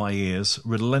into my ears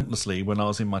relentlessly when I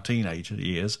was in my teenage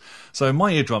years. So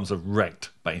my eardrums are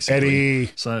wrecked, basically.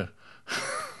 Eddie. So...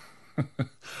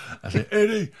 I said,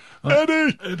 Eddie.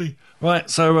 Right,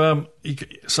 so you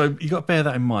got to bear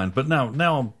that in mind. But now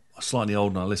I'm slightly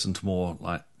older and I listen to more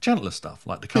like gentler stuff,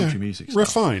 like the country music stuff.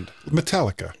 Refined.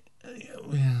 Metallica.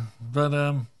 Yeah,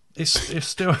 but it's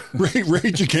still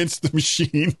Rage Against the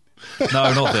Machine.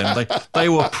 No, not them. They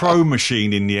were pro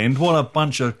Machine in the end. What a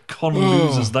bunch of con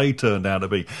losers they turned out to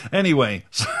be. Anyway,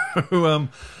 so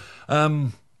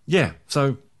yeah,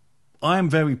 so I am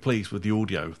very pleased with the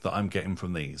audio that I'm getting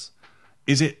from these.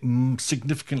 Is it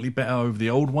significantly better over the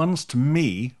old ones? To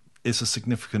me, it's a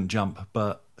significant jump,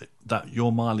 but that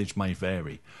your mileage may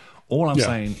vary. All I'm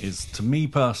saying is, to me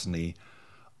personally,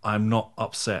 I'm not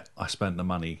upset I spent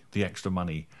the extra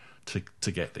money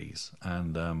to get these,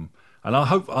 and I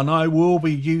hope, and I will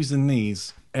be using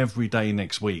these every day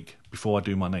next week before I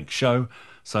do my next show.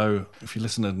 So if you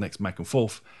listen to the next Mac and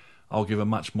Forth, I'll give a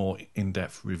much more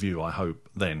in-depth review, I hope,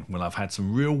 then, when I've had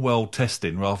some real world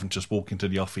testing rather than just walking to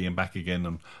the office and back again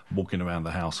and walking around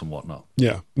the house and whatnot.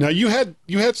 Yeah. Now you had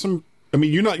some. I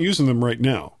mean, you're not using them right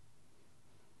now,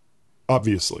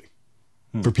 obviously.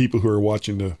 For people who are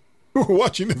watching the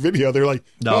video, they're like,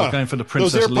 "No, I'm going for the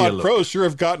Princess Leia. Those AirPod look. Pros sure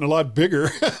have gotten a lot bigger."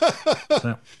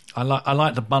 So, I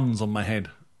like the buns on my head.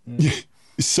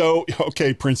 So,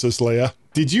 okay, Princess Leia,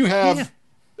 did you have?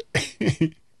 Yeah.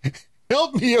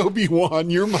 Help me, Obi-Wan.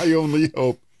 You're my only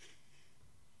hope.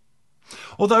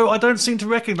 Although I don't seem to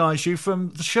recognise you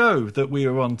from the show that we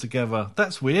were on together.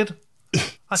 That's weird.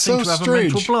 I seem to have a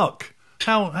mental block.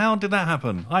 How did that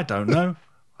happen? I don't know.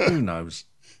 Who knows?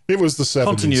 It was the 70s.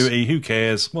 Continuity. Who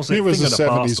cares? What's it? It was the 70s,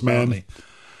 past, man.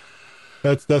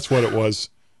 Apparently. That's what it was.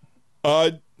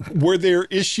 Were there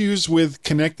issues with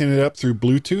connecting it up through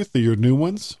Bluetooth, your new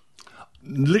ones?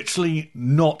 Literally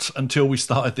not until we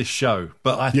started this show.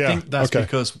 But I think that's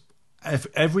because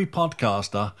every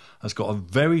podcaster has got a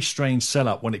very strange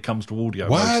setup when it comes to audio.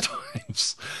 What? Most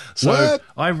times. So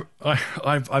What?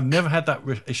 I've never had that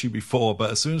issue before,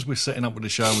 but as soon as we're setting up with the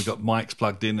show and we've got mics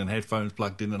plugged in and headphones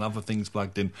plugged in and other things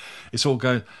plugged in, it's all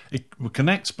it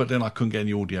connects, but then I couldn't get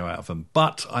any audio out of them.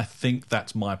 But I think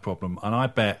that's my problem, and I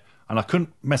bet. And I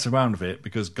couldn't mess around with it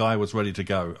because Guy was ready to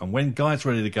go. And when Guy's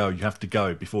ready to go, you have to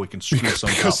go before he can screw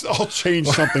something Because up. I'll change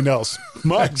something else.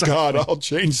 My God, I'll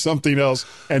change something else,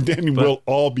 and then we'll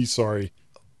all be sorry.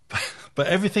 But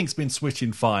everything's been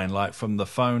switching fine, like from the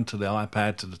phone to the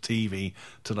iPad to the TV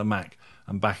to the Mac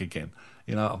and back again.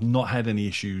 You know, I've not had any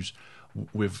issues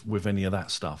with any of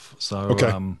that stuff. So,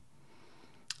 Okay.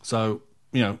 So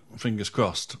you know, fingers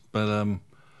crossed. But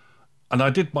and I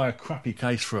did buy a crappy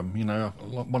case from, you know,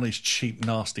 one of these cheap,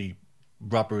 nasty,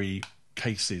 rubbery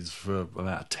cases for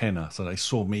about a tenner. So they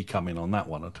saw me coming on that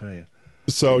one, I tell you.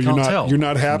 So You you're can't not tell you're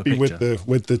not from the happy with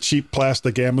picture. the cheap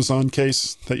plastic Amazon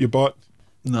case that you bought?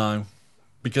 No,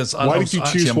 because Why did you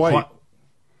choose white?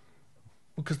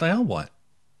 Because they are white.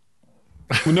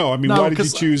 Well, no, I mean, why did you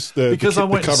choose the because the, I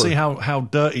went the to cover? see how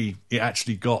dirty it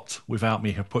actually got without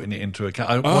me putting it into a case.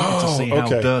 I wanted to see how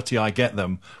okay. dirty I get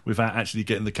them without actually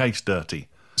getting the case dirty.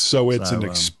 So it's So, an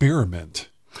experiment.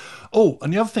 Oh,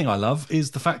 and the other thing I love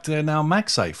is the fact that they're now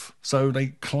MagSafe. So they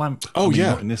clamp. Oh,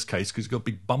 yeah. Not in this case because it's got a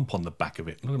big bump on the back of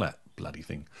it. Look at that bloody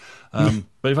thing.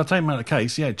 But if I take them out of the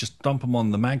case, just dump them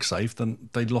on the MagSafe, then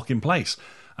they lock in place.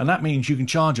 And that means you can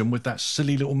charge them with that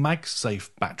silly little MagSafe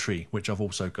battery, which I've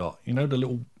also got. You know, the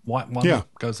little white one Yeah.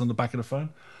 that goes on the back of the phone.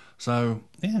 So,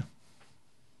 yeah.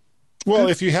 Well,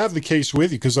 if you have the case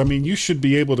with you, because I mean, you should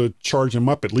be able to charge them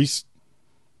up at least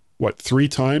 3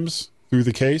 times through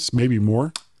the case, maybe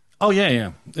more. Oh,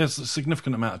 yeah. There's a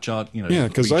significant amount of charge, you know, Yeah,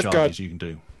 'cause I've got- recharges you can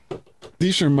do.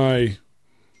 These are my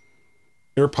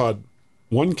AirPod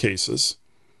 1 cases,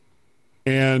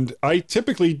 and I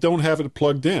typically don't have it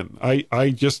plugged in. I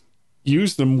just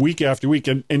use them week after week,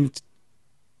 and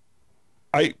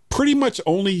I pretty much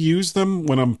only use them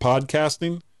when I'm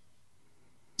podcasting.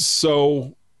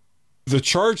 So the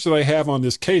charge that I have on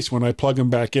this case when I plug them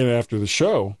back in after the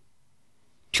show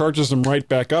charges them right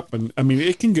back up, and I mean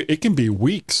it can be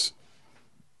weeks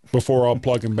before I'll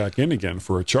plug them back in again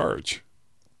for a charge.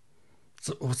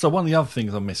 So one of the other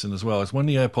things I'm missing as well is when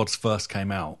the AirPods first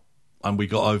came out and we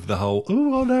got over the whole,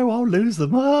 oh no, I'll lose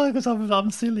them because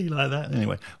I'm silly like that.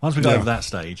 Anyway, once we got over that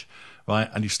stage, right,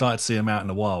 and you started to see them out in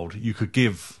the wild, you could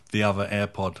give the other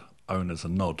AirPod owners a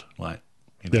nod, like,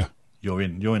 you know, you're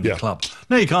in the club.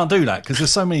 No, you can't do that because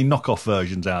there's so many knockoff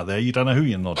versions out there. You don't know who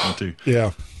you're nodding to.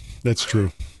 Yeah, that's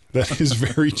true. That is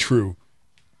very true.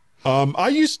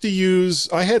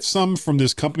 I had some from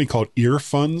this company called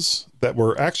Earfunds that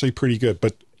were actually pretty good,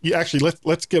 but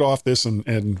let's get off this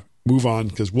and move on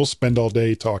because we'll spend all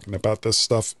day talking about this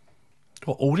stuff.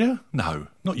 What, audio? No,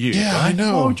 not you. Yeah, right? I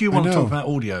know. Why would you want I to know. talk about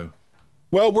audio?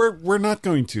 Well, we're not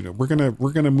going to. We're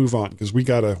gonna move on because we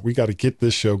gotta get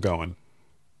this show going.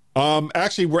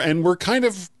 Actually, we're kind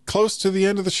of close to the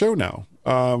end of the show now.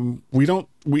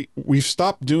 We've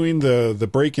stopped doing the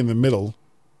break in the middle,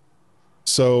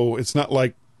 so it's not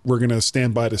like we're gonna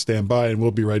stand by, and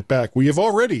we'll be right back. We have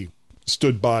already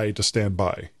stood by to stand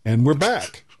by, and we're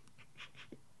back.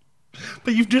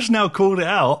 But you've just now called it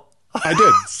out.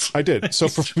 I did. So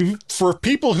for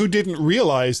people who didn't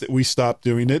realize that we stopped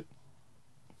doing it,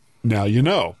 now you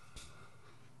know.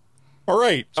 All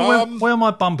right. So where are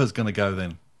my bumpers going to go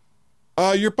then?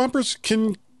 Your bumpers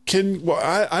can well,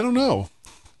 I don't know.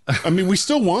 I mean, we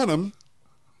still want them.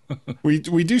 We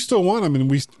do still want them,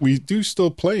 and we do still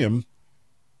play them.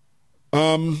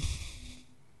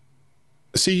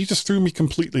 See, you just threw me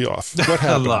completely off. What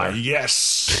happened? there? Yes.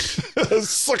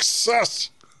 Success.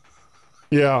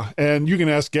 Yeah, and you can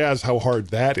ask Gaz how hard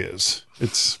that is.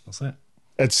 It's What's that?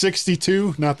 at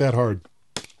 62, not that hard.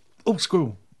 Oh,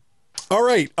 squirrel. All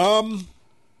right.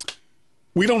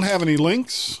 We don't have any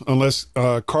links unless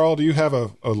Carl, do you have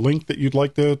a link that you'd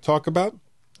like to talk about?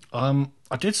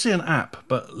 I did see an app,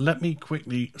 but let me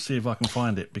quickly see if I can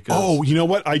find it because Oh, you know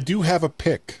what? I do have a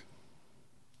pick.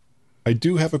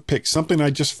 Something I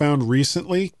just found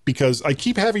recently because I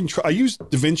keep having I use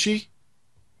DaVinci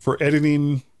for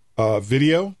editing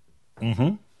video. Mm-hmm.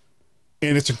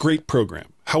 And it's a great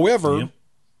program. However,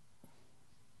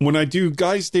 when I do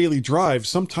Guy's Daily Drive,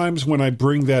 sometimes when I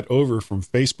bring that over from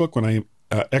Facebook, when I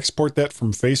export that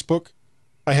from Facebook,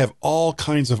 I have all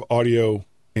kinds of audio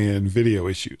and video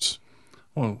issues.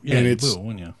 Well, yeah, and you it's- will,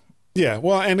 won't you? Yeah,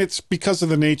 well, and it's because of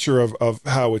the nature of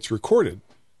how it's recorded.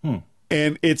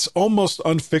 And it's almost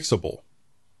unfixable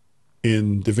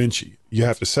in DaVinci. You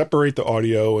have to separate the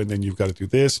audio, and then you've got to do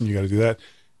this, and you got to do that.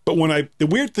 But the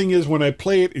weird thing is when I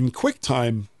play it in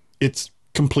QuickTime, it's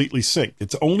completely synced.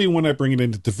 It's only when I bring it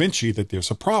into DaVinci that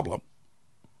there's a problem.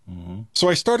 So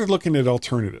I started looking at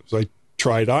alternatives. I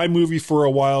tried iMovie for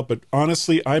a while, but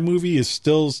honestly, iMovie is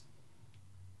still,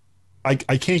 I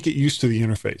can't get used to the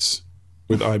interface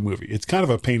with iMovie. It's kind of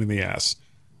a pain in the ass.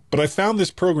 But I found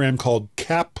this program called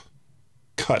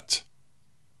CapCut.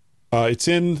 It's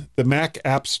in the Mac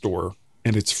App Store,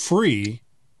 and it's free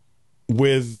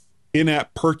with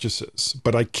in-app purchases.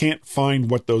 But I can't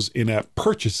find what those in-app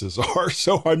purchases are,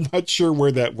 so I'm not sure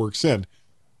where that works in.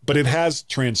 But it has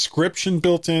transcription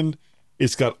built in.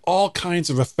 It's got all kinds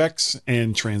of effects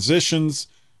and transitions.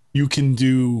 You can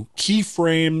do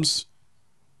keyframes,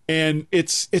 and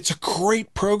it's a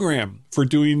great program for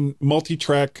doing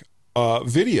multi-track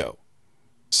video.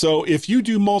 So if you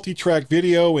do multi-track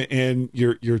video and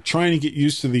you're trying to get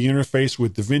used to the interface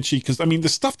with DaVinci, because I mean the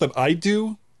stuff that I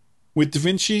do with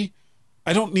DaVinci,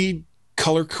 I don't need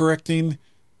color correcting,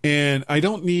 and I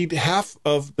don't need half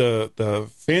of the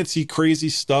fancy crazy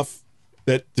stuff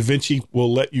that DaVinci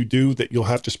will let you do that you'll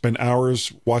have to spend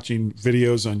hours watching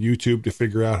videos on YouTube to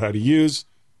figure out how to use.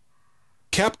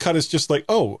 CapCut is just like,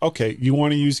 oh, okay, you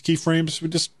want to use keyframes?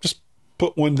 Just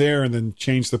put one there and then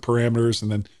change the parameters,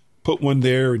 and then put one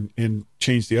there and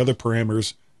change the other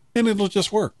parameters, and it'll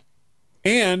just work.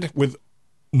 And with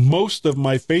most of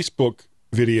my Facebook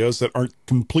videos that aren't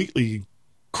completely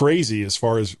crazy as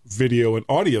far as video and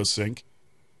audio sync,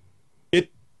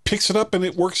 it picks it up and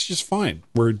it works just fine,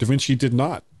 where DaVinci did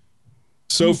not.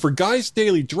 So for Guy's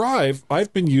Daily Drive,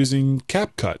 I've been using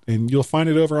CapCut, and you'll find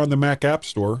it over on the Mac App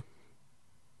Store.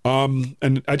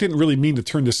 And I didn't really mean to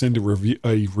turn this into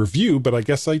a review, but I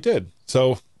guess I did.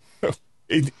 So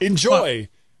enjoy. Well,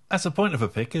 that's the point of a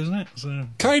pick, isn't it? So,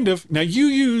 kind of. Now you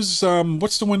use,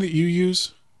 what's the one that you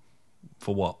use?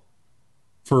 For what?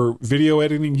 For video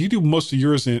editing? You do most of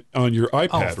yours on your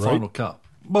iPad, right? Final Cut.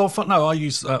 Well, no, I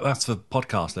use, that's for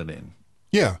podcast editing.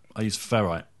 Yeah. I use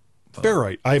Ferrite.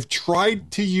 Ferrite. I've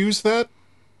tried to use that,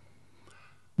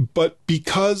 but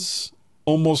because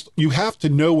you have to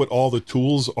know what all the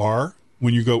tools are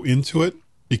when you go into it,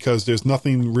 because there's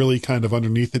nothing really kind of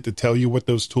underneath it to tell you what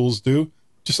those tools do.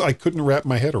 I couldn't wrap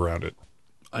my head around it.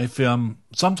 If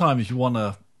sometime if you want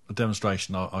a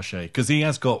demonstration, I'll show you, because he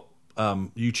has got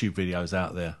YouTube videos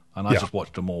out there, and I just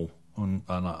watched them all, and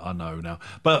I know now.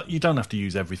 But you don't have to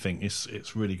use everything.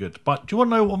 It's really good. But do you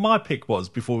want to know what my pick was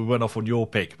before we went off on your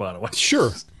pick? By the way,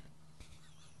 sure.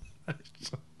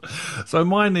 So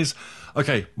mine is,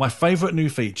 okay, my favourite new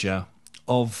feature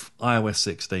of iOS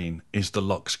 16 is the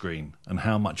lock screen and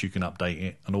how much you can update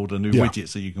it and all the new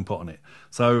widgets that you can put on it.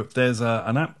 So there's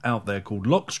an app out there called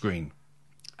Lock Screen,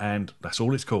 and that's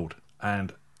all it's called.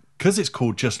 And because it's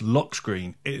called just Lock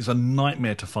Screen, it is a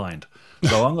nightmare to find.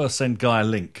 So I'm going to send Guy a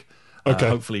link. Okay.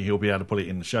 Hopefully he'll be able to put it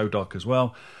in the show doc as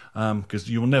well, because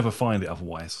you will never find it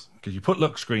otherwise. Because you put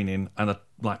Lock Screen in, and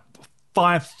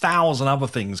 5,000 other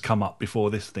things come up before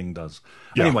this thing does.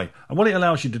 Yeah. Anyway, and what it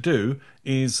allows you to do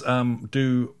is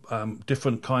do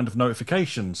different kind of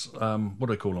notifications. What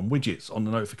do I call them? Widgets on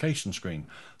the notification screen.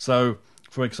 So,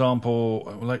 for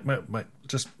example,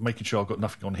 just making sure I've got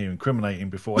nothing on here incriminating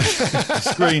before I hit the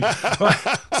screen.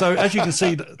 Right. So, as you can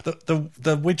see, the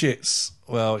widgets.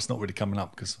 Well, it's not really coming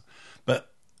up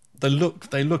but they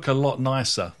look a lot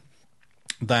nicer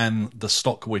than the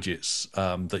stock widgets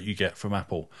that you get from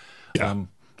Apple. Yeah.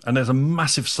 And there's a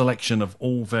massive selection of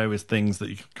all various things that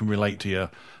you can relate to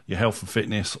your health and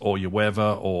fitness, or your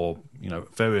weather, or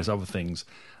various other things,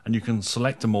 and you can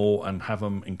select them all and have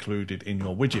them included in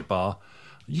your widget bar.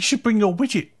 You should bring your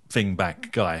widget thing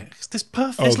back, Guy.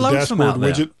 There's loads of them out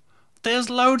there. Widget. There's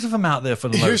loads of them out there for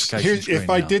the notification screen. If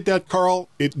I did that, Carl,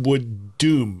 it would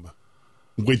doom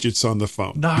widgets on the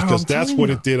phone, because that's what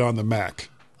it did on the Mac.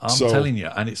 I'm telling you,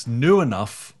 and it's new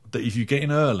enough that if you get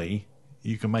in early,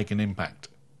 you can make an impact.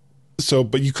 So,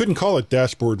 but you couldn't call it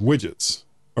dashboard widgets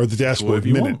or the dashboard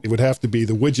minute. It would have to be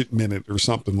the widget minute or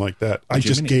something like that. I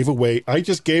just gave away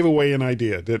an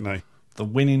idea, didn't I? The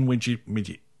winning widget.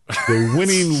 The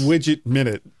winning widget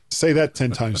minute. Say that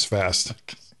 10 times fast.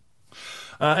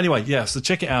 Anyway, yeah. So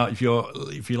check it out if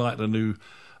you like the new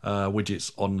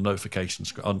widgets on the notification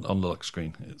on the lock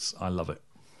screen. I love it.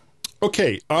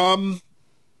 Okay.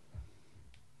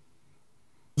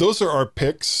 Those are our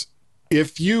picks.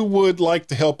 If you would like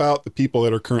to help out the people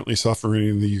that are currently suffering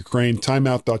in the Ukraine,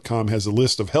 timeout.com has a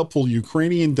list of helpful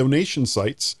Ukrainian donation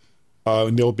sites,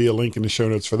 and there'll be a link in the show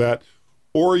notes for that.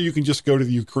 Or you can just go to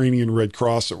the Ukrainian Red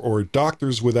Cross or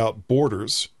Doctors Without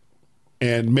Borders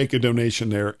and make a donation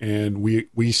there, and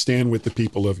we stand with the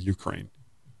people of Ukraine.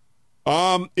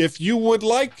 If you would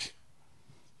like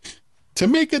to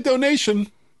make a donation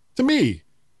to me,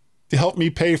 to help me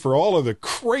pay for all of the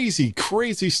crazy,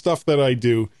 crazy stuff that I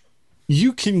do,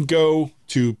 you can go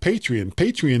to Patreon,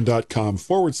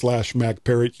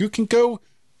 patreon.com/MacParrot. You can go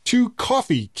to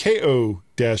coffee,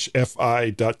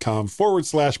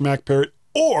 ko-fi.com/MacParrot,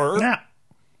 or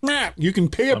you can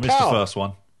pay a I missed the pal. first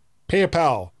one. Pay a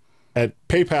pal at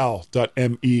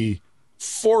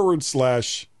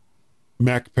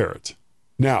paypal.me/MacParrot.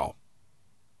 Now,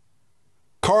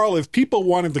 Carl, if people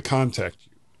wanted to contact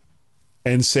you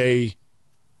and say,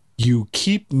 you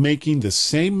keep making the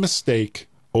same mistake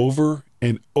over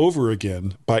and over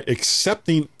again by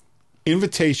accepting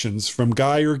invitations from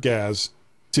Guy or Gaz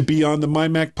to be on the My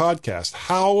Mac podcast,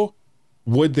 how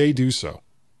would they do so?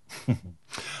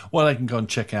 Well, they can go and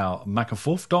check out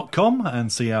macandforth.com and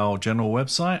see our general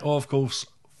website, or, of course,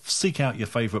 seek out your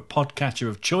favourite podcatcher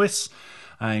of choice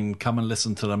and come and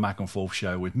listen to the Mac and Forth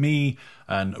show with me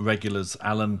and regulars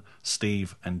Alan,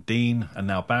 Steve, and Dean, and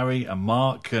now Barry and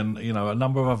Mark, and a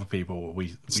number of other people.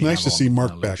 It's nice to see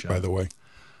Mark back, by the way.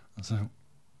 So,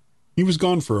 he was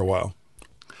gone for a while.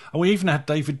 and we even had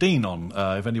David Dean on.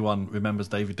 If anyone remembers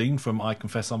David Dean from I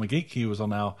Confess I'm a Geek, he was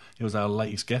our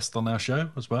latest guest on our show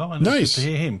as well. And nice it's good to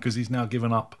hear him, because he's now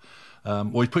given up.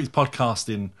 He put his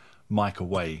podcasting mic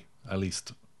away, at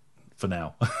least for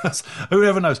now.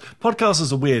 Whoever knows?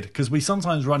 Podcasters are weird, because we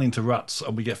sometimes run into ruts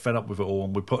and we get fed up with it all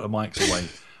and we put the mics away.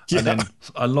 Yeah. And then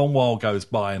a long while goes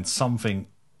by and something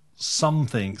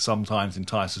sometimes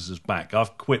entices us back.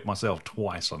 I've quit myself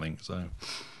twice, I think. So,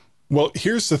 well,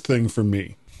 here's the thing for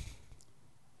me.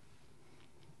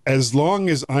 As long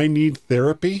as I need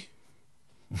therapy,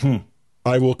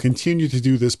 I will continue to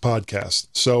do this podcast.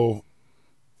 So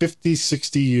 50,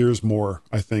 60 years more,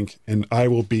 I think, and I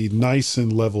will be nice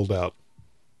and leveled out.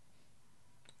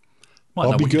 might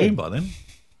I'll know be what you're good. doing by then.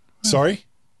 Sorry?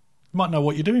 Might know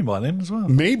what you're doing by then as well.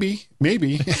 Maybe.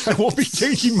 I won't be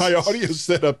changing my audio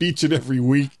setup each and every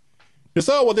week. It's,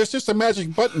 there's just a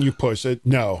magic button you push.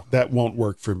 No, that won't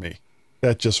work for me.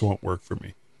 That just won't work for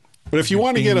me. But if you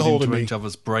want to get a hold of into me, each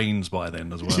other's brains by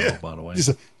then as well, by the way.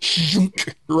 just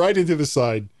right into the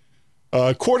side.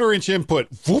 Quarter-inch input.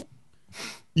 Whoop.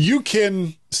 You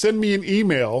can send me an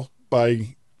email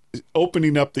by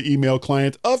opening up the email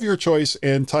client of your choice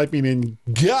and typing in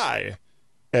Guy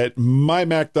at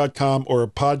mymac.com or a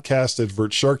podcast at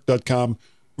vertshark.com.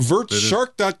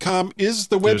 Vertshark.com is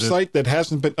the website that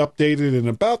hasn't been updated in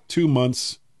about 2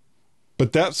 months,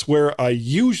 but that's where I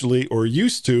usually or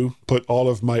used to put all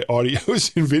of my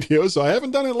audios and videos. I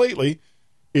haven't done it lately.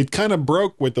 It kind of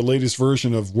broke with the latest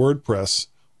version of WordPress.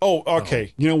 Oh,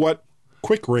 okay. You know what?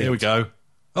 Quick rant. Here we go.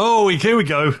 Oh, here we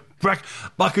go.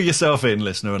 Buckle yourself in,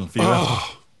 listener and viewer.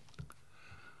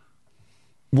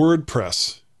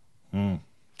 WordPress. Do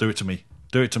it to me.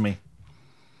 Do it to me.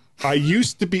 I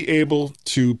used to be able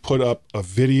to put up a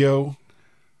video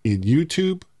in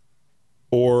YouTube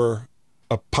or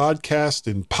a podcast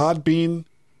in Podbean,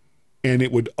 and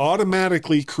it would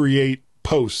automatically create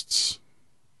posts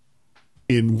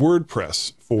in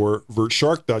WordPress for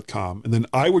vertshark.com. And then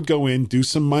I would go in, do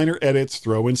some minor edits,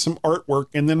 throw in some artwork,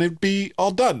 and then it'd be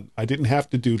all done. I didn't have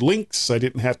to do links. I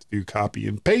didn't have to do copy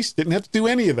and paste. Didn't have to do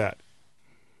any of that.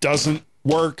 Doesn't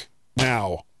work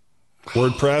now.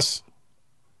 WordPress.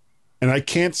 And I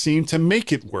can't seem to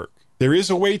make it work. There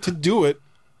is a way to do it,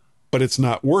 but it's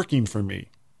not working for me.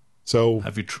 So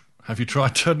have you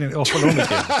tried turning it off and on again?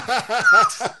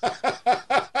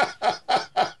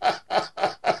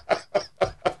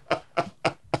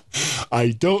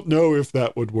 I don't know if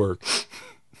that would work.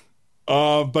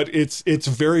 But it's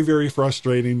very, very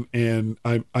frustrating, and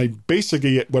I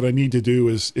basically what I need to do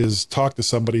is talk to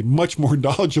somebody much more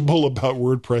knowledgeable about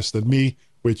WordPress than me,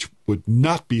 which would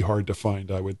not be hard to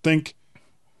find, I would think,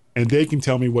 and they can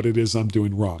tell me what it is I'm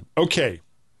doing wrong. Okay,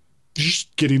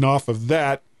 just getting off of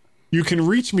that, you can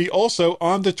reach me also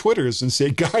on the Twitters and say,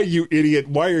 Guy, you idiot,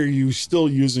 why are you still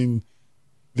using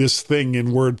this thing in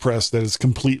WordPress that is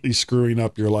completely screwing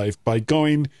up your life, by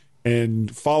going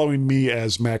and following me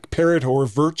as MacParrot or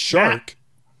VertShark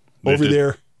over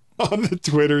there on the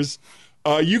Twitters.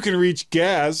 You can reach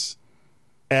Gaz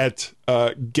at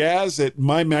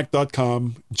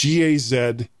mymac.com, Gaz.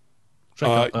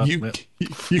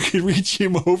 You can reach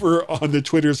him over on the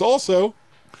Twitters also.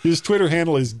 His Twitter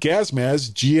handle is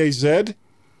Gazmaz, Gaz.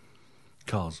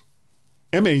 Cars.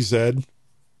 MAZ.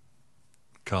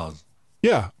 Cars.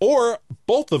 Yeah, or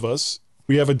both of us.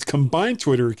 We have a combined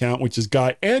Twitter account, which is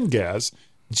Guy and Gaz,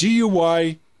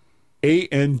 GUYANDGA,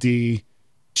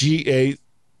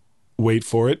 wait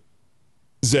for it,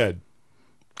 Z.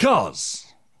 Cars.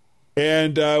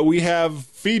 And we have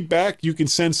feedback. You can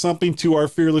send something to our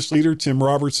fearless leader, Tim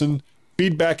Robertson.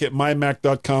 Feedback at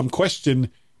mymac.com.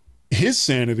 Question, his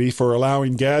sanity for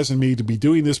allowing Gaz and me to be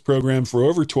doing this program for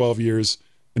over 12 years.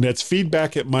 And that's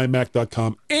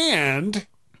feedback@mymac.com. And,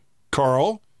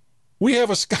 Carl, we have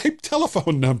a Skype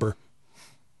telephone number.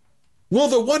 Well,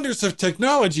 the wonders of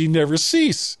technology never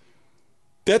cease.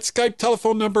 That Skype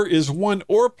telephone number is 1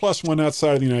 or +1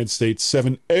 outside of the United States,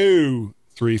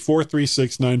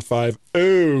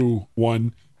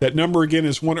 703-436-9501. That number again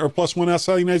is 1 or +1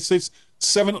 outside the United States,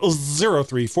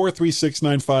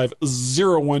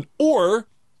 703-436-9501. Or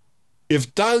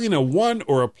if dialing a 1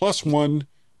 or a +1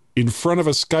 in front of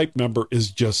a Skype number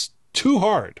is just too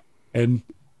hard, and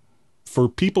for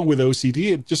people with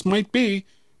OCD, it just might be,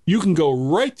 you can go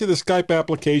right to the Skype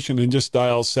application and just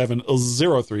dial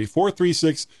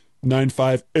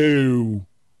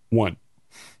 703-436-9501.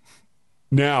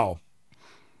 Now,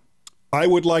 I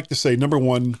would like to say, number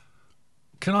one,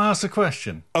 can I ask a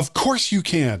question? Of course you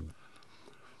can.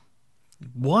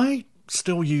 Why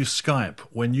still use Skype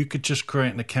when you could just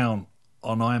create an account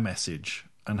on iMessage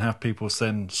and have people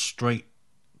send straight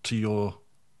to your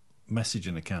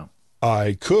messaging account?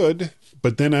 I could,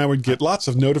 but then I would get lots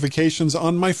of notifications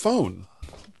on my phone.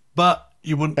 But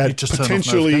you wouldn't At you just turn off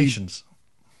potentially notifications.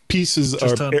 Pieces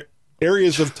or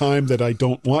areas of time that I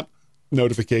don't want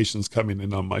notifications coming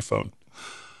in on my phone.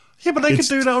 Yeah, but they could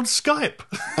do that on Skype.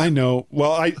 I know.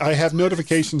 Well, I have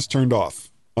notifications turned off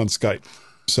on Skype,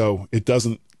 so it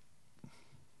doesn't.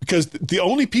 Because the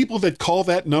only people that call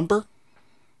that number,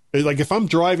 like if I'm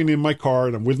driving in my car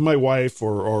and I'm with my wife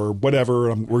or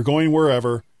whatever, we're going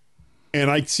wherever, and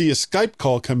I see a Skype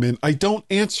call come in, I don't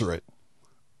answer it.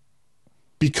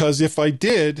 Because if I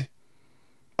did,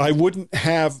 I wouldn't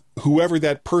have whoever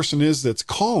that person is that's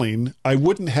calling, I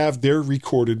wouldn't have their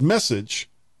recorded message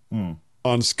on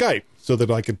Skype so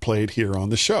that I could play it here on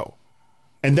the show.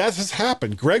 And that has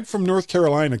happened. Greg from North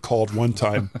Carolina called one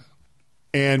time,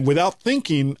 and without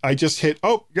thinking, I just hit,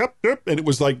 yep, and it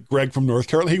was like Greg from North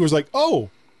Carolina. He was like, oh,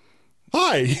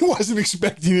 hi. He wasn't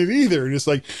expecting it either. And it's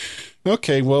like,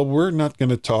 okay, well, we're not going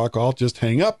to talk. I'll just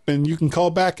hang up, and you can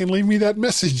call back and leave me that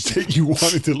message that you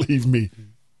wanted to leave me.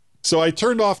 So I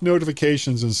turned off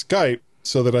notifications in Skype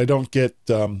so that I don't get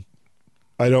the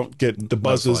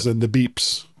buzzes and the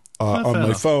beeps on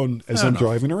my phone as I'm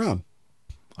driving around.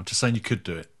 I'm just saying you could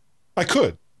do it. I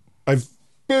could. I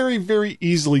very, very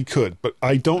easily could, but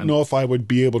I don't know if I would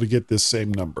be able to get this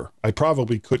same number. I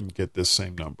probably couldn't get this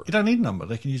same number. You don't need a number.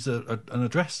 They can use an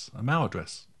address, a mail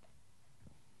address.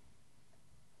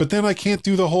 But then I can't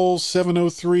do the whole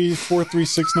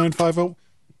 703-436-950.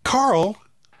 Carl,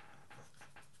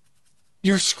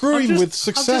 you're screwing with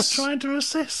success. I'm just trying to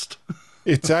assist.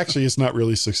 It's not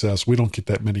really success. We don't get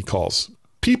that many calls.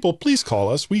 People, please call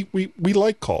us. We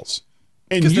like calls.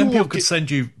 And because then people could send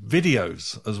you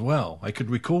videos as well. They could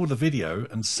record the video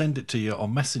and send it to you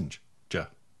on Messenger.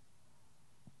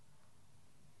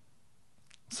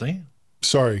 See?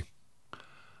 Sorry.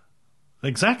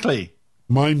 Exactly.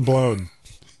 Mind blown.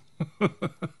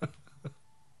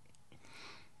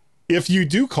 If you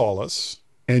do call us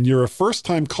and you're a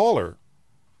first-time caller,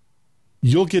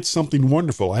 you'll get something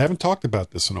wonderful. I haven't talked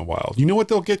about this in a while. You know what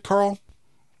they'll get, Carl?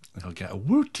 They'll get a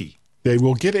Wooty. They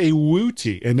will get a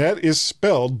Wooty, and that is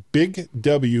spelled big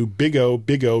W, big O,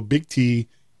 big T,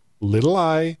 little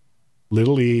I,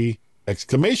 little E,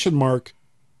 exclamation mark,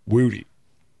 Wooty.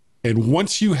 And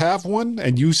once you have one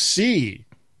and you see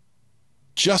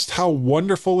just how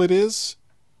wonderful it is,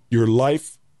 your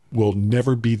life will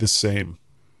never be the same.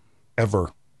 Ever.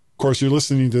 Of course, you're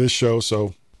listening to this show,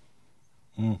 so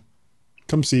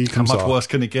come see, come How much saw. worse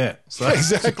can it get? So.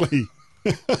 Exactly.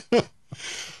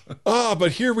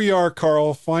 But here we are,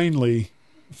 Carl, finally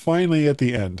at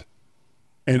the end.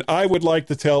 And I would like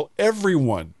to tell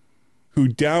everyone who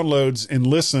downloads and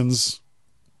listens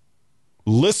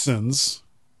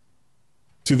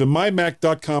to the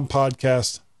mymac.com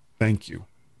podcast, thank you.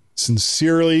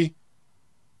 Sincerely,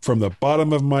 from the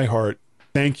bottom of my heart,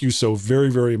 thank you so very,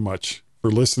 very much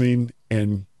for listening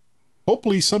and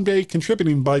hopefully someday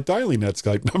contributing by dialing that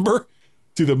Skype number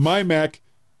to the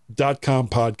mymac.com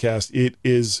podcast. It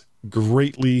is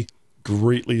greatly,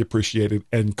 greatly appreciated.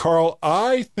 And Carl,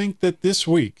 I think that this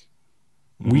week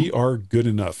we are good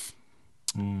enough.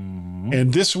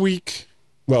 And this week,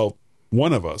 well,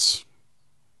 one of us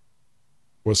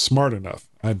was smart enough.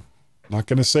 I'm not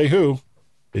going to say who.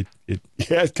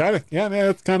 That's kind of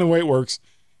the way it works.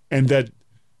 And that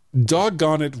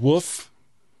doggone it, Wilf,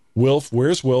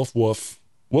 where's Wilf? Wilf.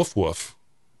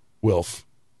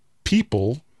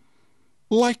 People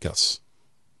like us.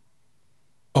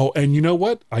 Oh, and you know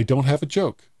what? I don't have a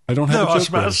joke. I was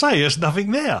about to say, there's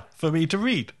nothing there for me to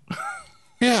read.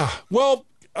 Yeah. Well,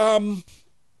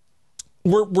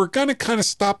 we're going to kind of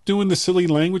stop doing the silly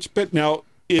language bit. Now,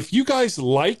 if you guys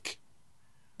like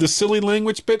the silly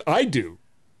language bit, I do.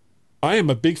 I am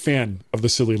a big fan of the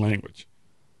silly language.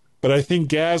 But I think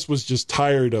Gaz was just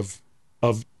tired of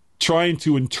trying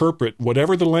to interpret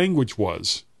whatever the language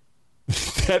was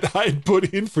that I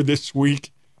put in for this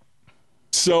week.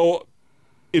 So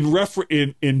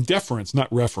in deference,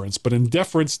 not reference, but in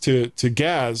deference to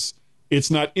Gaz,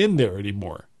 it's not in there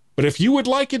anymore. But if you would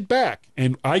like it back,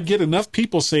 and I get enough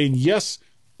people saying, yes,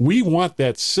 we want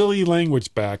that silly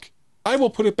language back, I will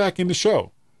put it back in the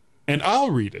show. And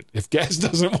I'll read it if Gaz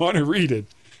doesn't want to read it.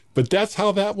 But that's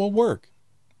how that will work.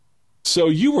 So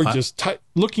you were just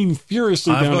looking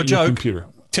furiously down at your computer.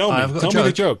 Tell me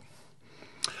the joke.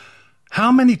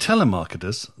 How many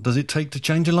telemarketers does it take to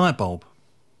change a light bulb?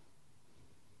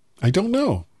 I don't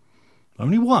know.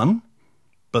 Only one,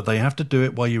 but they have to do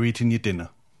it while you're eating your dinner.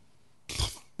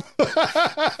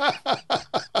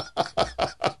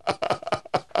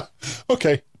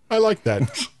 Okay, I like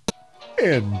that.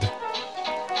 End.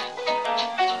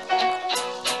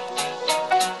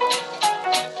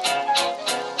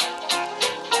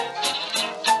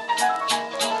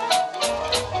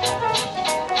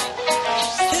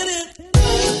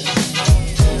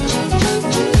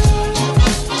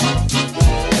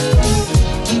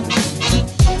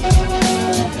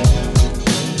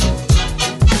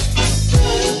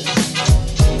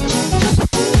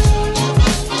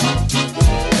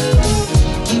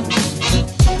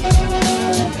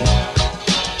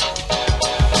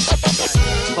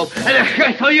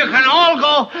 So you can all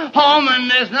go home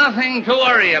and there's nothing to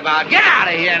worry about. Get out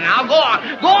of here now. Go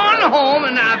on home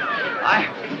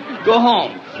and go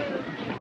home.